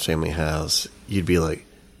the Addams Family house, you'd be like,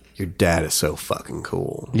 your dad is so fucking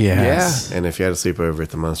cool. Yes. And if you had a sleepover at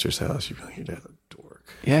the Munsters house, you'd be like, your dad's a dork.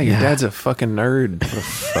 Yeah, your dad's a fucking nerd.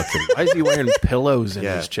 Fucking Why is he wearing pillows in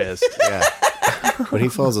Yeah. his chest? yeah. When he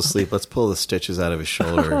falls asleep, let's pull the stitches out of his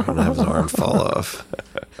shoulder and have his arm fall off.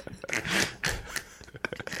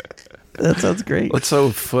 That sounds great. Let's sew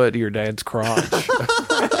a foot to your dad's crotch.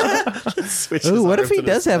 Switch Ooh, his what arm if he to the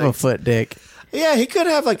does have a legs. foot dick? Yeah, he could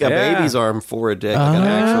have like a Yeah. baby's arm for a dick, like an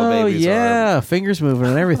actual baby's yeah. arm. Fingers moving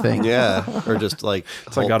and everything. Yeah, or just like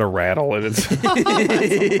It's like got a rattle in its.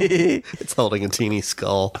 it's holding a teeny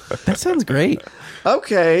skull. That sounds great.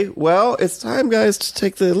 Okay, well, it's time, guys, to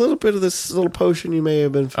take the little bit of this little potion you may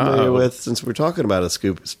have been familiar Uh-oh. with, since we're talking about a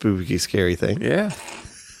spooky, scary thing. Yeah.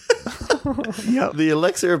 The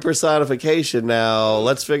elixir of personification. Now,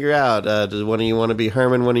 let's figure out, does one of you want to be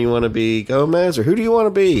Herman, one of you want to be Gomez, or who do you want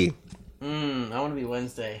to be? I want to be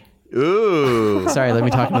Wednesday. Ooh. Sorry, let me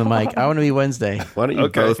talk to the mic. I want to be Wednesday. Why don't you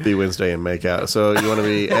both be Wednesday and make out? So you want to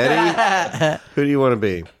be Eddie? Who do you want to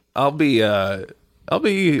be? I'll be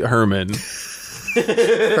Herman.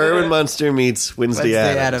 Herman Munster meets Wednesday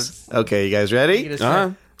Wednesday Addams. Okay, you guys ready? Get a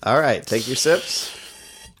start. All right, take your sips.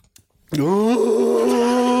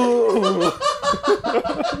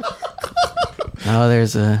 Oh,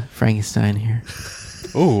 there's a Frankenstein here.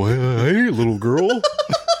 Oh, hey, little girl.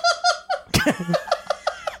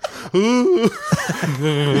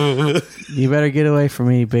 You better get away from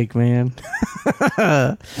me, big man.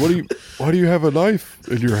 Why do you have a knife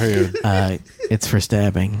in your hand? It's for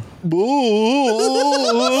stabbing.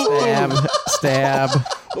 Stab, stab,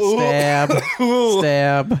 stab,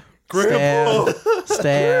 stab, stab,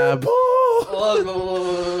 stab.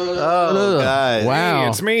 Oh, God. Wow.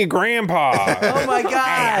 It's me, Grandpa. Oh my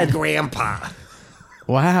God. Grandpa.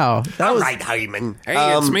 Wow. That was Hyman.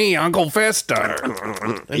 Hey, it's me, Uncle Fester. It's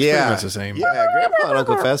pretty much the same. Yeah, Grandpa and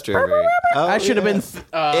Uncle Fester are very... Oh, I should have been.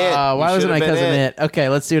 Why wasn't my should've been cousin it. it? Okay,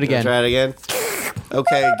 let's do it again. Try it again.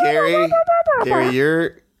 Okay, Gary,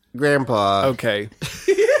 you're Grandpa. Okay.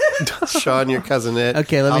 Sean, your cousin it.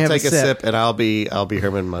 Okay, let me I'll have a take sip. and I'll be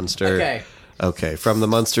Herman Munster. Okay. Okay, from the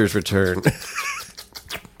Munsters Return.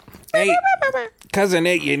 Hey, Cousin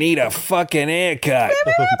Nick, you need a fucking haircut.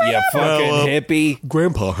 You fucking hippie.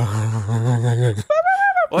 Grandpa.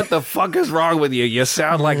 What the fuck is wrong with you? You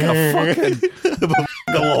sound like a fucking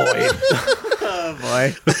Lloyd. Oh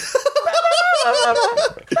boy.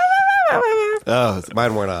 Oh,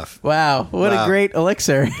 mine weren't off. Wow, what Wow. a great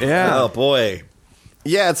elixir. Yeah. Oh boy.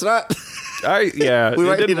 Yeah, it's not. It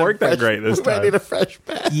might didn't need a work that fresh- great this we might time. need a fresh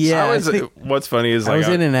batch. Yeah, I was, what's funny is I like was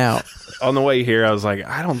in and out. on the way here, I was like,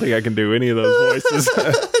 I don't think I can do any of those voices.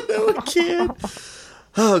 No, I can't.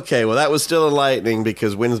 Okay, well, that was still enlightening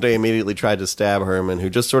because Wednesday immediately tried to stab Herman, who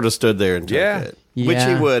just sort of stood there and took Yeah. it. Which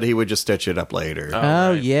Yeah. he would. He would just stitch it up later.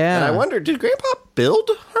 Oh yeah. And I wonder, did Grandpa build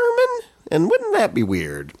Herman And wouldn't that be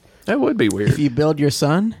weird? That would be weird. If you build your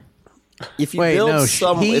son? If you Wait, build no, if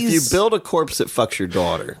you he's- build a corpse that fucks your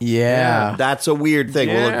daughter, Yeah. that's a weird thing.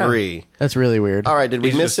 We'll Yeah. agree. That's really weird. All right, did we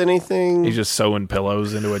He's miss just- anything? He's just sewing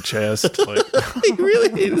pillows into a chest. Like, He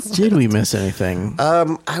really is. Did we miss anything?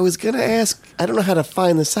 I was gonna ask. I don't know how to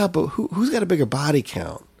find this out, but who's got a bigger body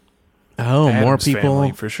count? Oh, more Addams people.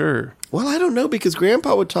 family, for sure. Well, I don't know because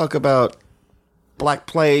Grandpa would talk about black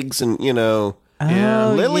plagues and Yeah. Oh,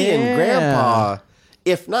 Lily yeah. and Grandpa.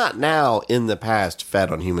 If not now, in the past,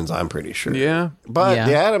 fed on humans. I'm pretty sure. Yeah. But Yeah.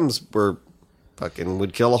 the Addams would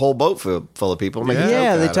kill a whole boat full of people. And make a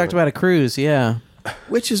Yeah, joke they out talked of about a cruise. Yeah. it.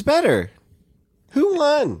 Which is better? Who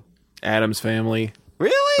won? Addams family.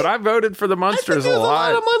 Really? But I voted for the I Munsters think a it was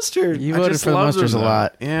lot. of Munsters. You I voted just for the love Munsters a them,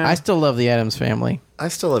 lot. though. Yeah. I still love the Addams family. I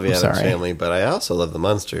still love the I'm Addams sorry. family, but I also love the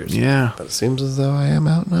Munsters. Yeah. But it seems as though I am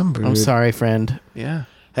outnumbered. I'm sorry, friend. Yeah.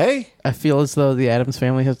 Hey, I feel as though the Addams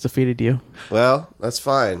family has defeated you. well, that's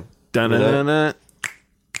fine. Dun-dun-dun-dun.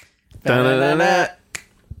 Dun-dun-dun-dun.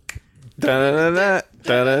 Dun-dun-dun-dun.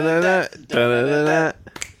 Dun-dun-dun-dun. Dun-dun-dun-dun.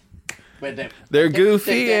 They're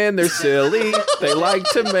goofy and they're silly. They like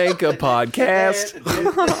to make a podcast.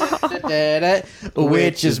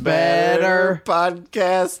 Which is better?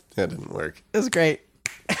 Podcast. That didn't work. That's great.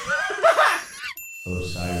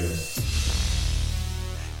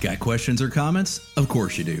 Got questions or comments? Of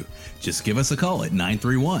course you do. Just give us a call at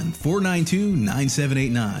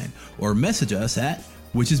 931-492-9789 or message us at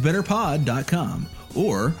whichisbetterpod.com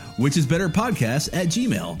or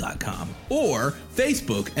whichisbetterpodcast@gmail.com or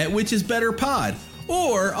Facebook at whichisbetterpod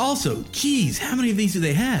or also, geez, how many of these do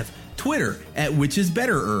they have? Twitter at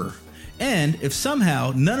whichisbetterer. And if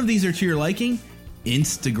somehow none of these are to your liking,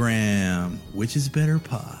 Instagram,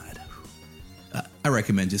 whichisbetterpod. I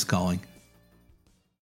recommend just calling